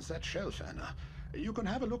belongings on that shelf, Anna. You can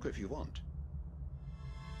have a look if you want.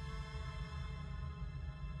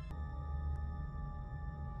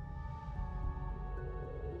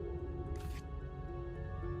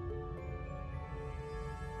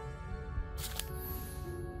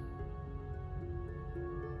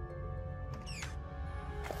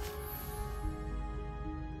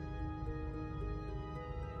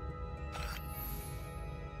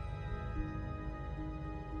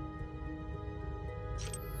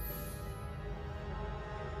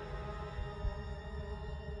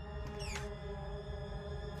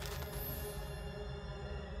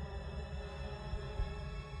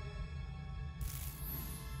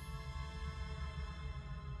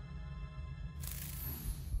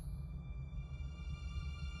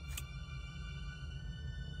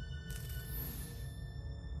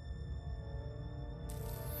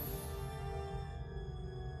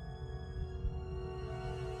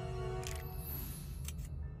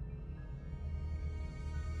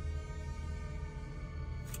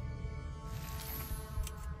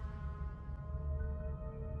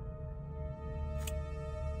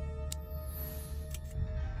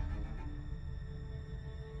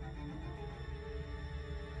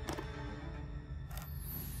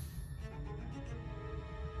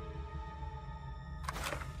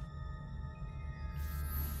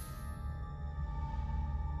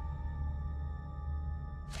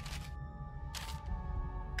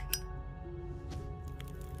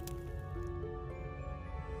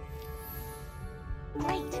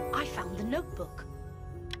 Great! I found the notebook.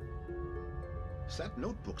 That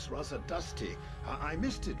notebook's rather dusty. I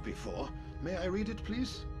missed it before. May I read it,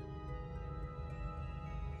 please?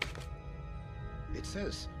 It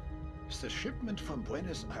says, the shipment from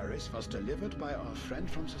Buenos Aires was delivered by our friend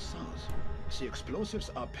from the south. The explosives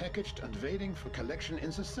are packaged and waiting for collection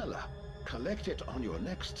in the cellar. Collect it on your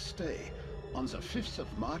next stay, on the 5th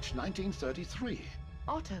of March, 1933.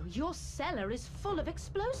 Otto, your cellar is full of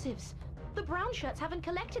explosives. The brown shirts haven't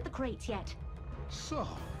collected the crates yet. So,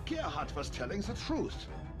 Gerhard was telling the truth.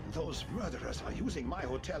 Those murderers are using my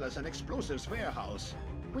hotel as an explosives warehouse.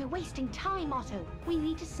 We're wasting time, Otto. We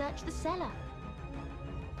need to search the cellar.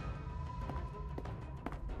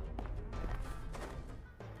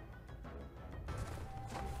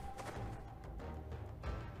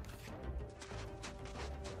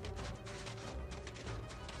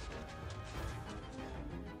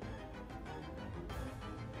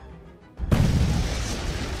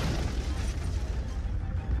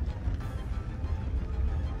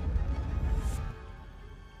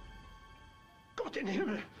 In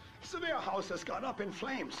Himmel! The warehouse has gone up in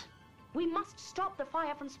flames. We must stop the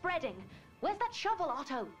fire from spreading. Where's that shovel,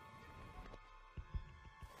 Otto?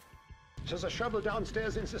 There's a shovel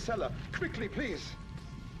downstairs in the cellar. Quickly, please.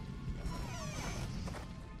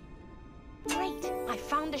 Great! I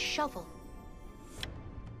found a shovel.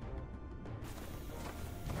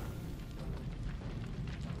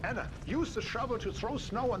 Anna, use the shovel to throw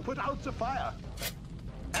snow and put out the fire.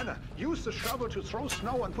 Anna, use the shovel to throw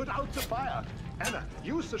snow and put out the fire. Anna,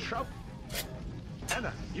 use the shovel.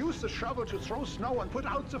 Anna, use the shovel to throw snow and put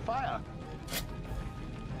out the fire.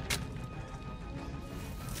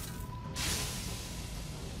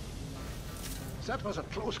 That was a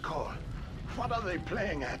close call. What are they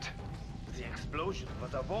playing at? The explosion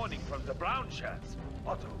was a warning from the brown shirts.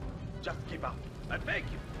 Otto, just give up. I beg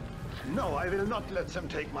you. No, I will not let them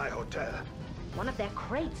take my hotel. One of their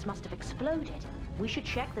crates must have exploded. We should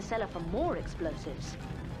check the cellar for more explosives.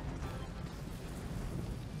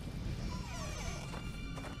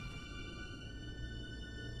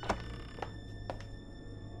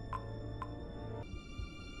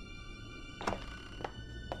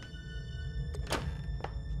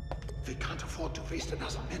 We can't afford to waste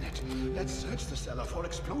another minute. Let's search the cellar for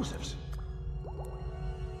explosives.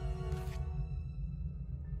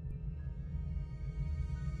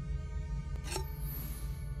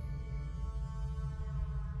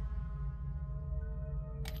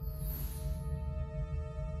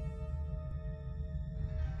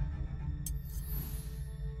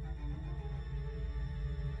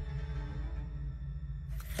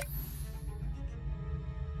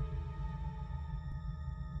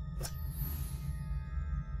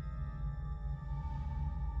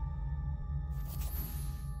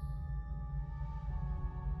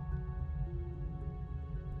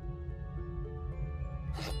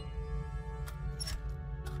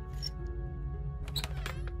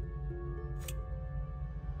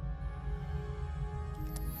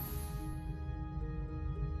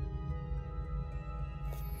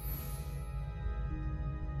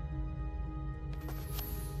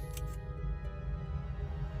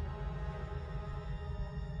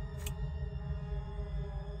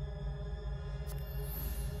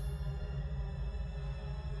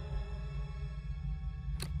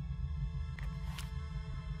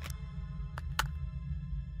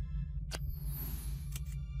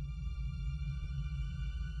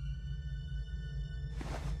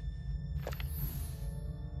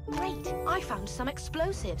 Great! I found some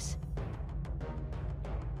explosives.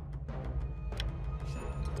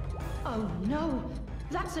 Oh no!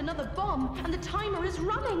 That's another bomb, and the timer is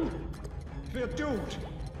running! We're doomed.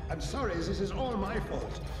 I'm sorry, this is all my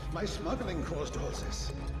fault. My smuggling caused all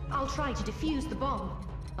this. I'll try to defuse the bomb.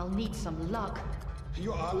 I'll need some luck.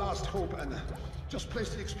 You are our last hope, Anna. Just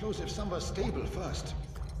place the explosive somewhere stable first.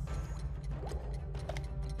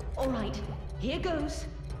 All right, here goes.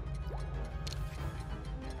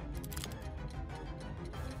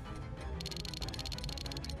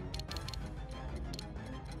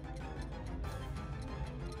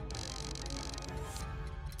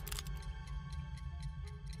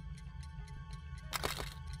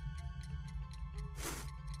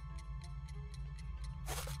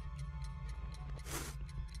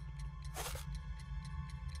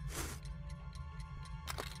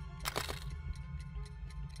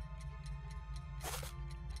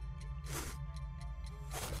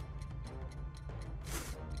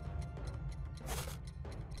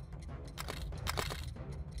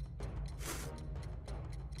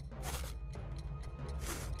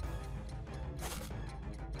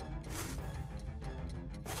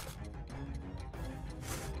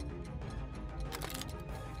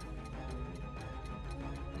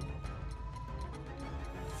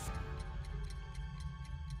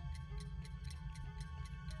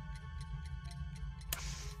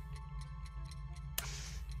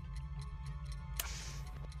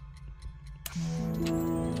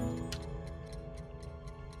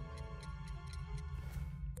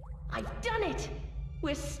 I've done it!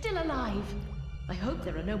 We're still alive! I hope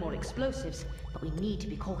there are no more explosives, but we need to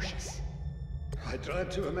be cautious. I tried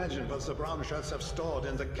to imagine what the brown shirts have stored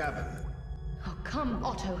in the cabin. Oh, come,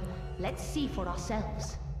 Otto. Let's see for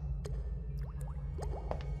ourselves.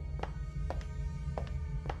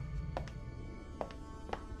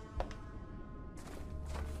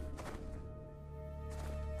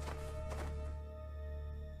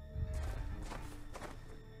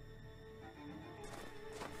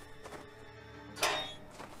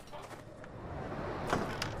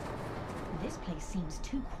 This place seems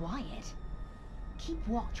too quiet. Keep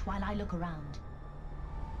watch while I look around.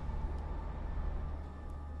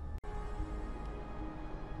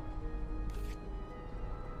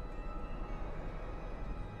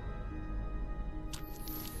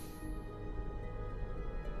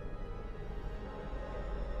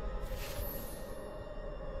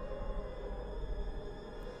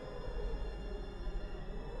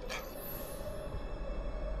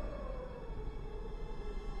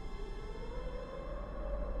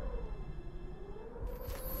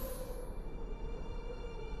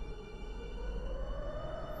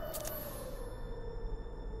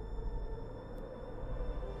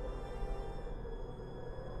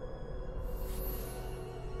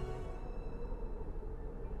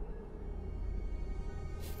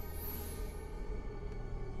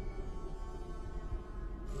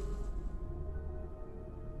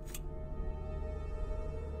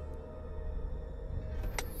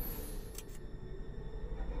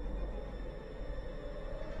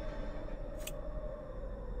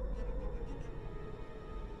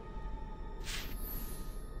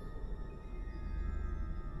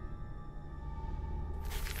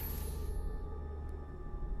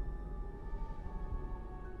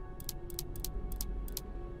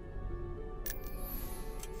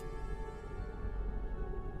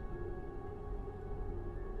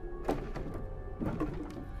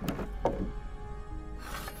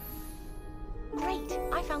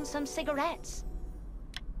 found some cigarettes.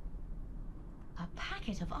 A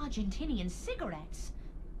packet of Argentinian cigarettes?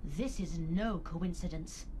 This is no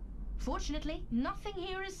coincidence. Fortunately, nothing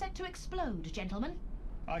here is set to explode, gentlemen.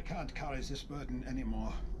 I can't carry this burden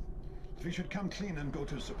anymore. We should come clean and go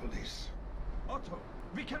to the police. Otto,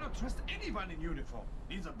 we cannot trust anyone in uniform.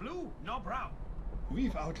 Neither blue nor brown.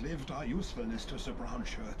 We've outlived our usefulness to the brown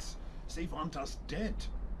shirts. They want us dead.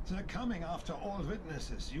 They're coming after all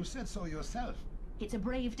witnesses. You said so yourself. It's a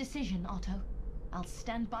brave decision, Otto. I'll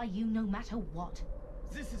stand by you no matter what.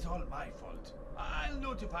 This is all my fault. I'll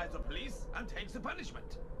notify the police and take the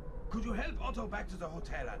punishment. Could you help Otto back to the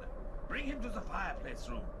hotel, Anna? Bring him to the fireplace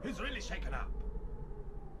room. He's really shaken up.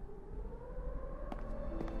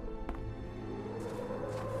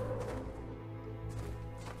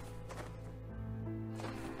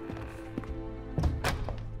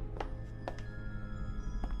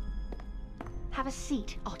 Have a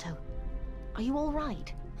seat, Otto. Are you all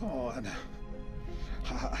right? Oh, Anna.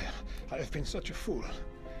 I have been such a fool.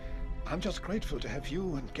 I'm just grateful to have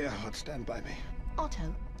you and Gerhard stand by me.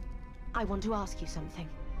 Otto, I want to ask you something.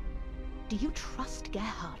 Do you trust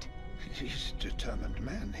Gerhard? He's a determined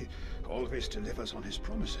man. He always delivers on his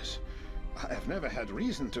promises. I have never had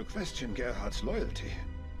reason to question Gerhard's loyalty.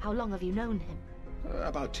 How long have you known him?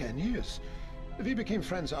 About 10 years. We became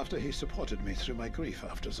friends after he supported me through my grief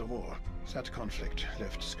after the war. That conflict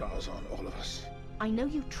left scars on all of us. I know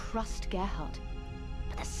you trust Gerhard,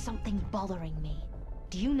 but there's something bothering me.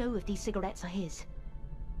 Do you know if these cigarettes are his?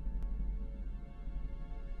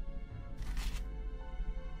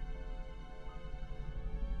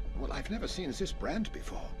 Well, I've never seen this brand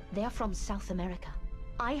before. They're from South America.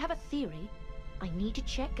 I have a theory. I need to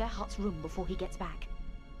check Gerhard's room before he gets back.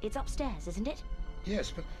 It's upstairs, isn't it?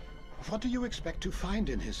 Yes, but what do you expect to find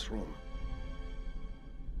in his room?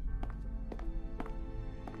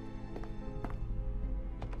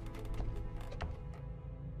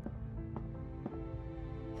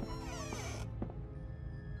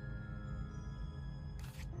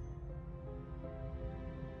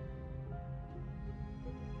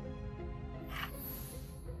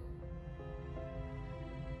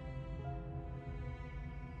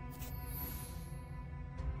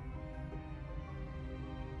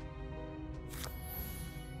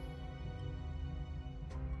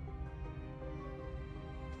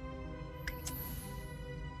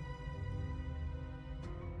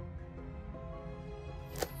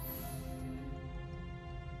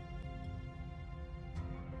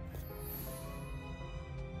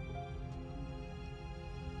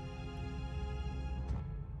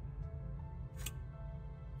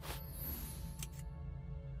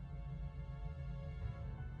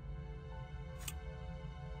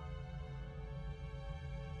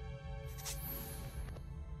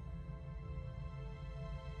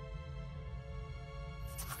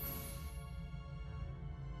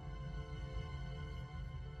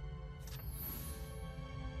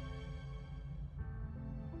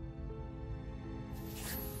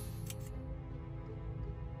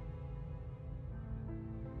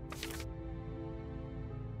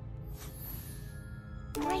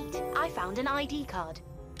 Great! I found an ID card.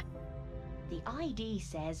 The ID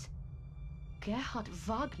says... Gerhard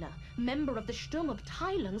Wagner, member of the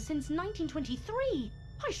Sturmabteilung since 1923.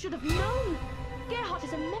 I should have known! Gerhard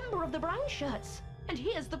is a member of the Brown Shirts. And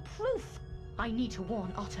here's the proof. I need to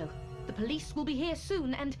warn Otto. The police will be here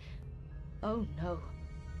soon and... Oh no.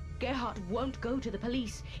 Gerhard won't go to the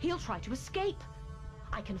police. He'll try to escape.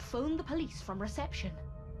 I can phone the police from reception.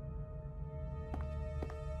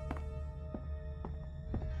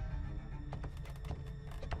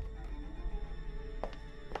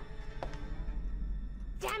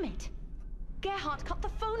 Damn it! Gerhard cut the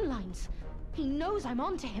phone lines. He knows I'm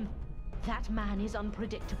onto him. That man is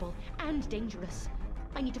unpredictable and dangerous.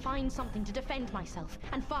 I need to find something to defend myself,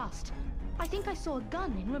 and fast. I think I saw a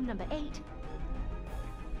gun in room number 8.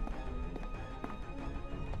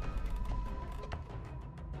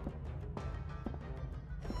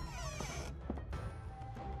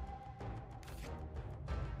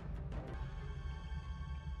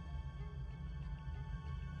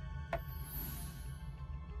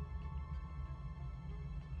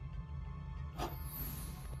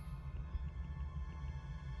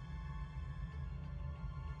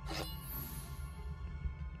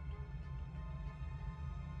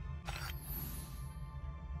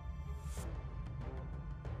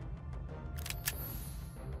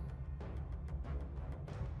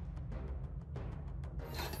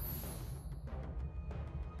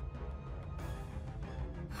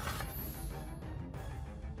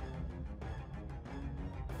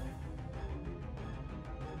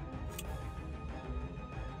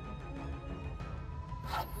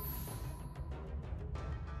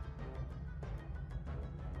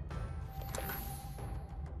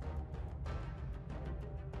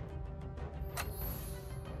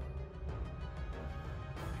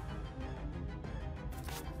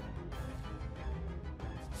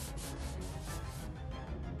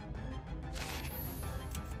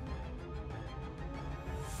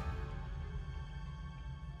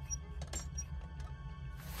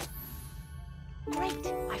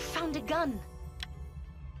 Great! I found a gun!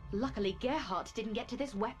 Luckily, Gerhardt didn't get to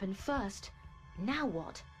this weapon first. Now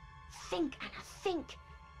what? Think, Anna, think!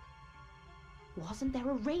 Wasn't there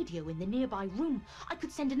a radio in the nearby room? I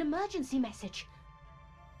could send an emergency message.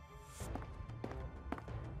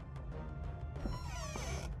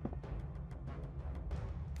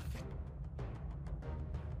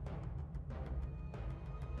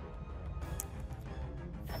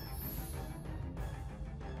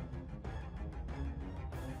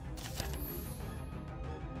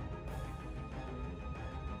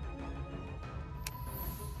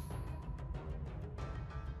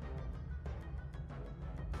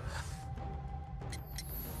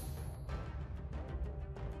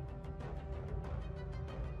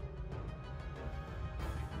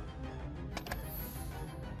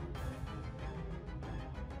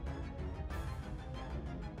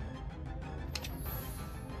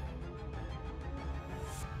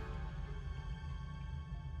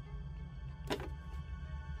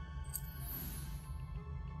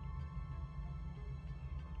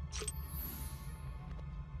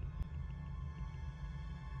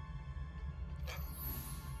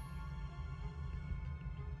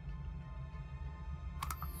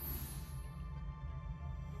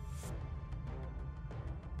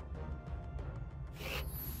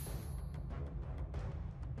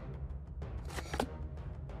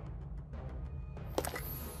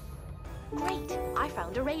 Great! I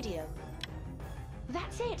found a radio.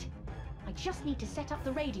 That's it! I just need to set up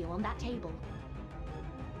the radio on that table.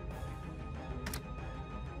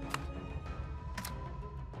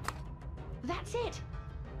 That's it!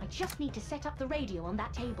 I just need to set up the radio on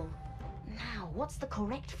that table. Now, what's the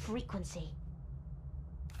correct frequency?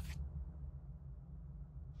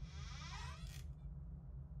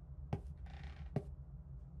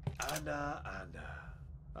 Anna.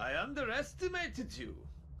 I underestimated you.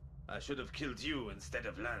 I should have killed you instead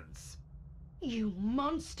of Lance. You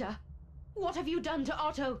monster! What have you done to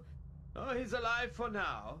Otto? Oh, he's alive for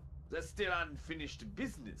now. There's still unfinished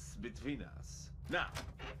business between us. Now,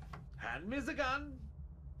 hand me the gun.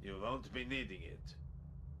 You won't be needing it.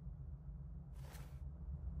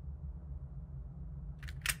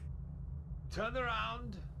 Turn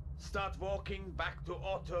around. Start walking back to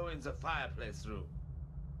Otto in the fireplace room.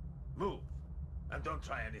 Move, and don't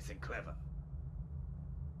try anything clever.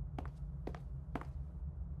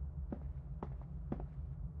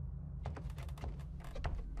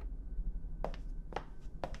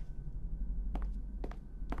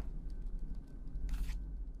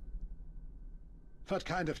 What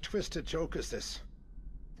kind of twisted joke is this?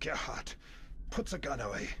 Gerhardt, put the gun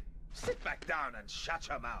away. Sit back down and shut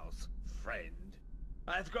your mouth, friend.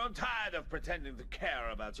 I've grown tired of pretending to care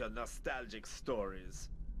about your nostalgic stories.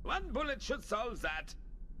 One bullet should solve that.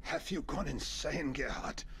 Have you gone insane,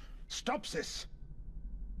 Gerhardt? Stop this!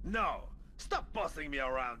 No! Stop bossing me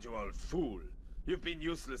around, you old fool! You've been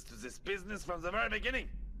useless to this business from the very beginning!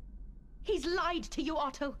 He's lied to you,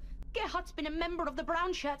 Otto! Gerhardt's been a member of the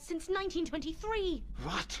Brown Shirts since 1923!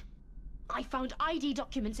 What? I found ID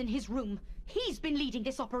documents in his room. He's been leading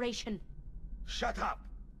this operation. Shut up!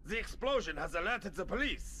 The explosion has alerted the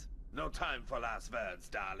police! No time for last words,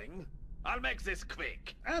 darling. I'll make this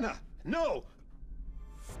quick. Anna, no!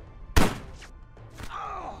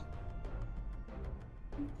 Oh!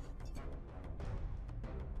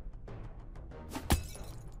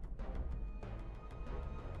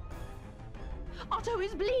 Otto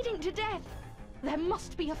is bleeding to death! There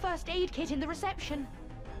must be a first aid kit in the reception.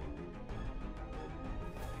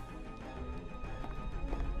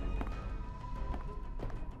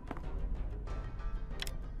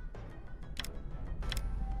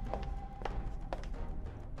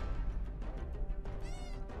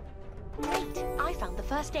 Great! I found the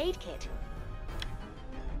first aid kit.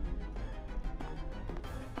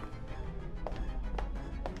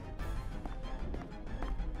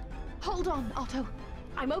 Hold on, Otto.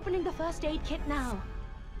 I'm opening the first aid kit now.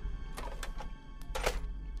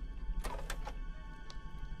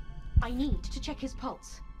 I need to check his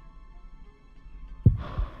pulse.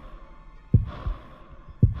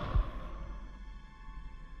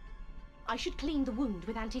 I should clean the wound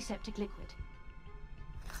with antiseptic liquid.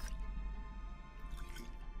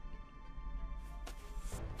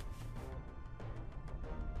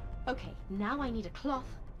 Okay, now I need a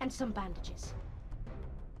cloth and some bandages.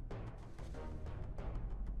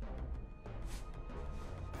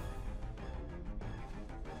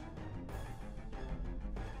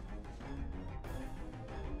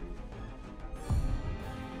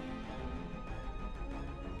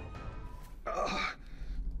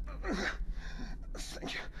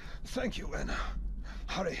 Thank you, Anna.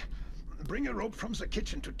 Hurry. Bring a rope from the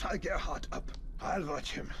kitchen to tie Gerhardt up. I'll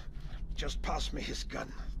watch him. Just pass me his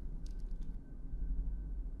gun.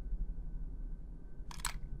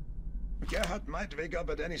 Gerhard might wake up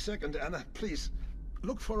at any second, Anna. Please,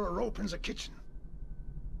 look for a rope in the kitchen.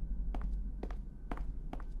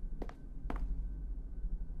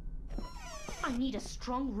 I need a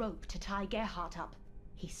strong rope to tie Gerhard up.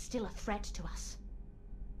 He's still a threat to us.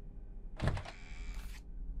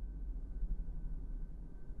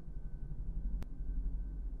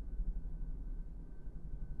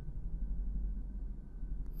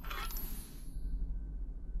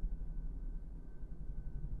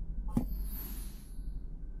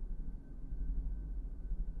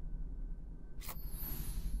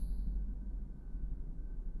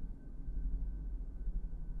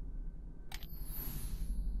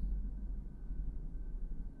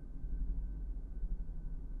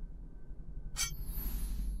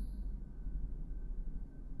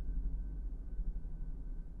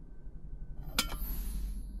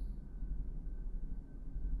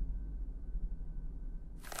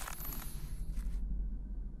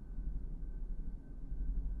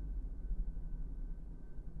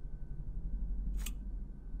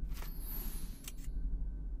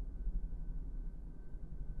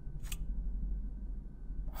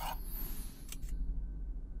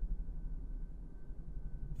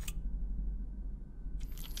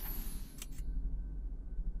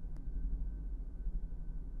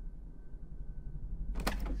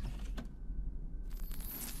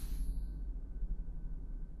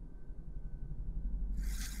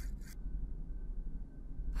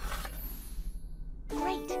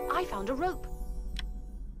 Great! I found a rope.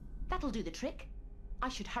 That'll do the trick. I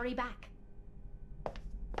should hurry back.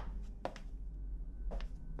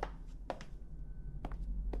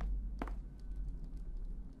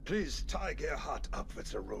 Please tie Gerhard up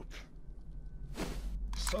with the rope.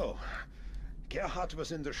 So, Gerhard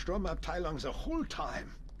was in the Sturmabteilung the whole time,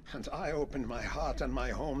 and I opened my heart and my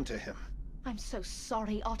home to him. I'm so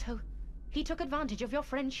sorry, Otto. He took advantage of your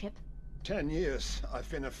friendship. 10 years I've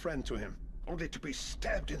been a friend to him, only to be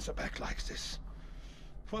stabbed in the back like this.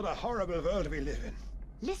 What a horrible world we live in.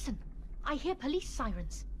 Listen, I hear police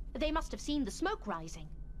sirens. They must have seen the smoke rising.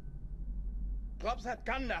 Drop that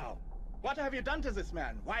gun now! What have you done to this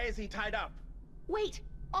man? Why is he tied up? Wait,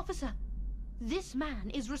 officer. This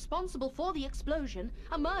man is responsible for the explosion,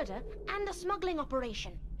 a murder, and a smuggling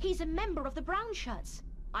operation. He's a member of the Brown Shirts.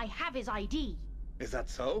 I have his ID. Is that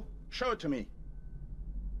so? Show it to me.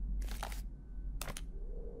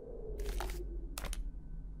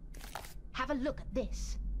 Have a look at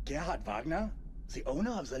this. Gerhard Wagner? The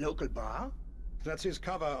owner of the local bar? That's his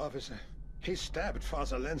cover, officer. He stabbed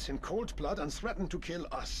Father Lenz in cold blood and threatened to kill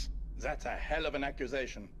us. That's a hell of an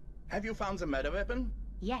accusation. Have you found the murder weapon?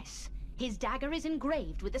 Yes, his dagger is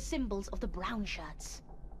engraved with the symbols of the Brown Shirts.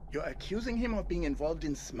 You're accusing him of being involved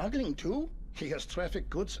in smuggling too? He has trafficked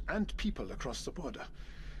goods and people across the border.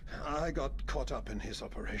 I got caught up in his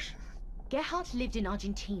operation. Gerhard lived in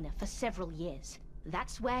Argentina for several years.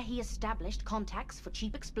 That's where he established contacts for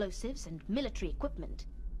cheap explosives and military equipment.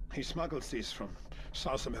 He smuggles these from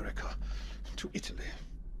South America to Italy.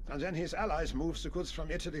 And then his allies moved the goods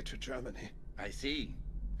from Italy to Germany. I see.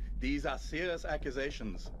 These are serious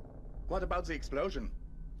accusations. What about the explosion?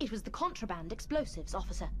 It was the contraband explosives,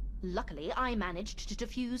 officer. Luckily, I managed to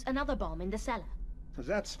defuse another bomb in the cellar.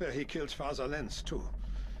 That's where he killed Father Lenz, too.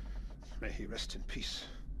 May he rest in peace.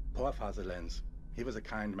 Poor Father Lenz. He was a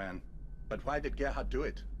kind man. But why did Gerhard do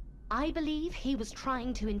it? I believe he was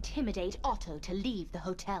trying to intimidate Otto to leave the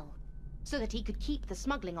hotel, so that he could keep the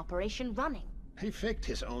smuggling operation running. He faked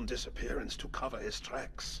his own disappearance to cover his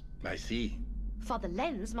tracks. I see. Father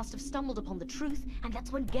Lenz must have stumbled upon the truth, and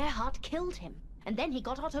that's when Gerhard killed him. And then he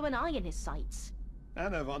got Otto and I in his sights.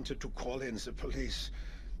 Anna wanted to call in the police,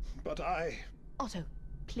 but I... Otto,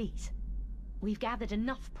 please. We've gathered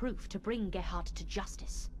enough proof to bring Gerhard to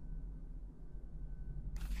justice.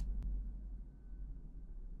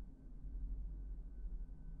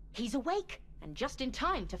 He's awake, and just in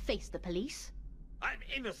time to face the police. I'm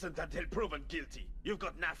innocent until proven guilty. You've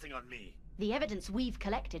got nothing on me. The evidence we've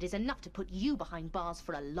collected is enough to put you behind bars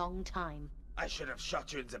for a long time. I should have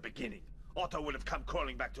shot you in the beginning. Otto would have come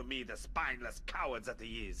crawling back to me, the spineless coward that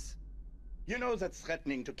he is. You know that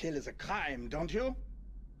threatening to kill is a crime, don't you?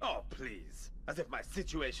 Oh, please. As if my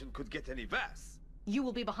situation could get any worse. You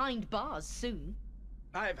will be behind bars soon.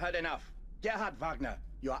 I've had enough. Gerhard Wagner,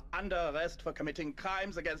 you are under arrest for committing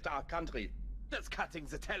crimes against our country. Does cutting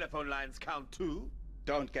the telephone lines count too?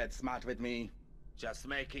 Don't get smart with me. Just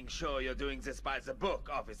making sure you're doing this by the book,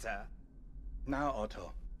 officer. Now,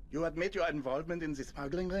 Otto, you admit your involvement in the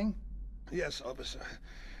smuggling ring? Yes, officer.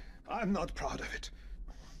 I'm not proud of it.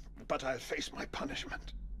 but I'll face my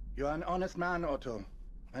punishment. You are an honest man, Otto.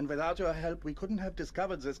 And without your help, we couldn't have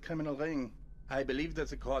discovered this criminal ring. I believe that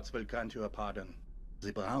the courts will grant you a pardon.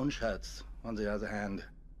 The brown shirts, on the other hand,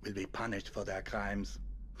 will be punished for their crimes.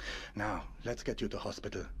 Now, let's get you to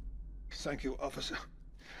hospital. Thank you, officer.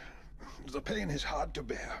 The pain is hard to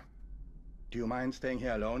bear. Do you mind staying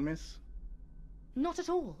here alone, miss? Not at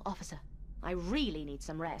all, officer. I really need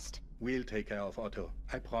some rest. We'll take care of Otto,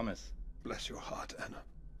 I promise. Bless your heart, Anna.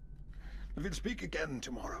 We'll speak again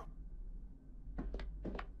tomorrow.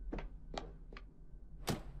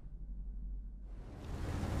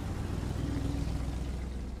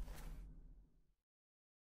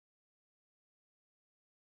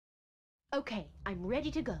 Okay, I'm ready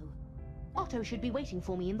to go. Otto should be waiting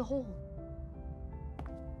for me in the hall.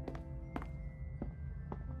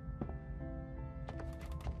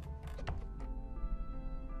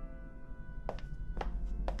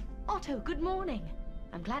 Otto, good morning.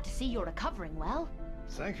 I'm glad to see you're recovering well.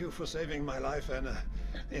 Thank you for saving my life, Anna.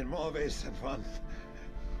 In more ways than one.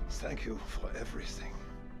 Thank you for everything.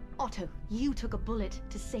 Otto, you took a bullet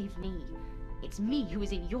to save me. It's me who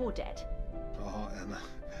is in your debt. Oh, Anna.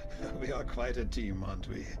 We are quite a team, aren't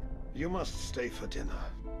we? You must stay for dinner.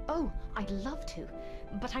 Oh, I'd love to,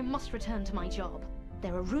 but I must return to my job.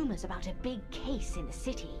 There are rumors about a big case in the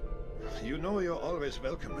city. You know you're always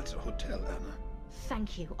welcome at the hotel, Anna.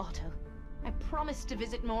 Thank you, Otto. I promise to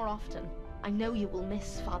visit more often. I know you will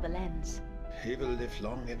miss Father Lenz. He will live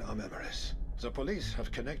long in our memories. The police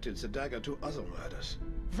have connected the dagger to other murders.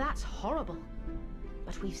 That's horrible.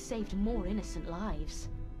 But we've saved more innocent lives.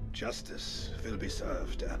 Justice will be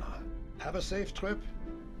served, Anna. Have a safe trip,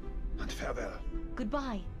 and farewell.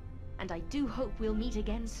 Goodbye, and I do hope we'll meet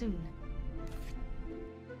again soon.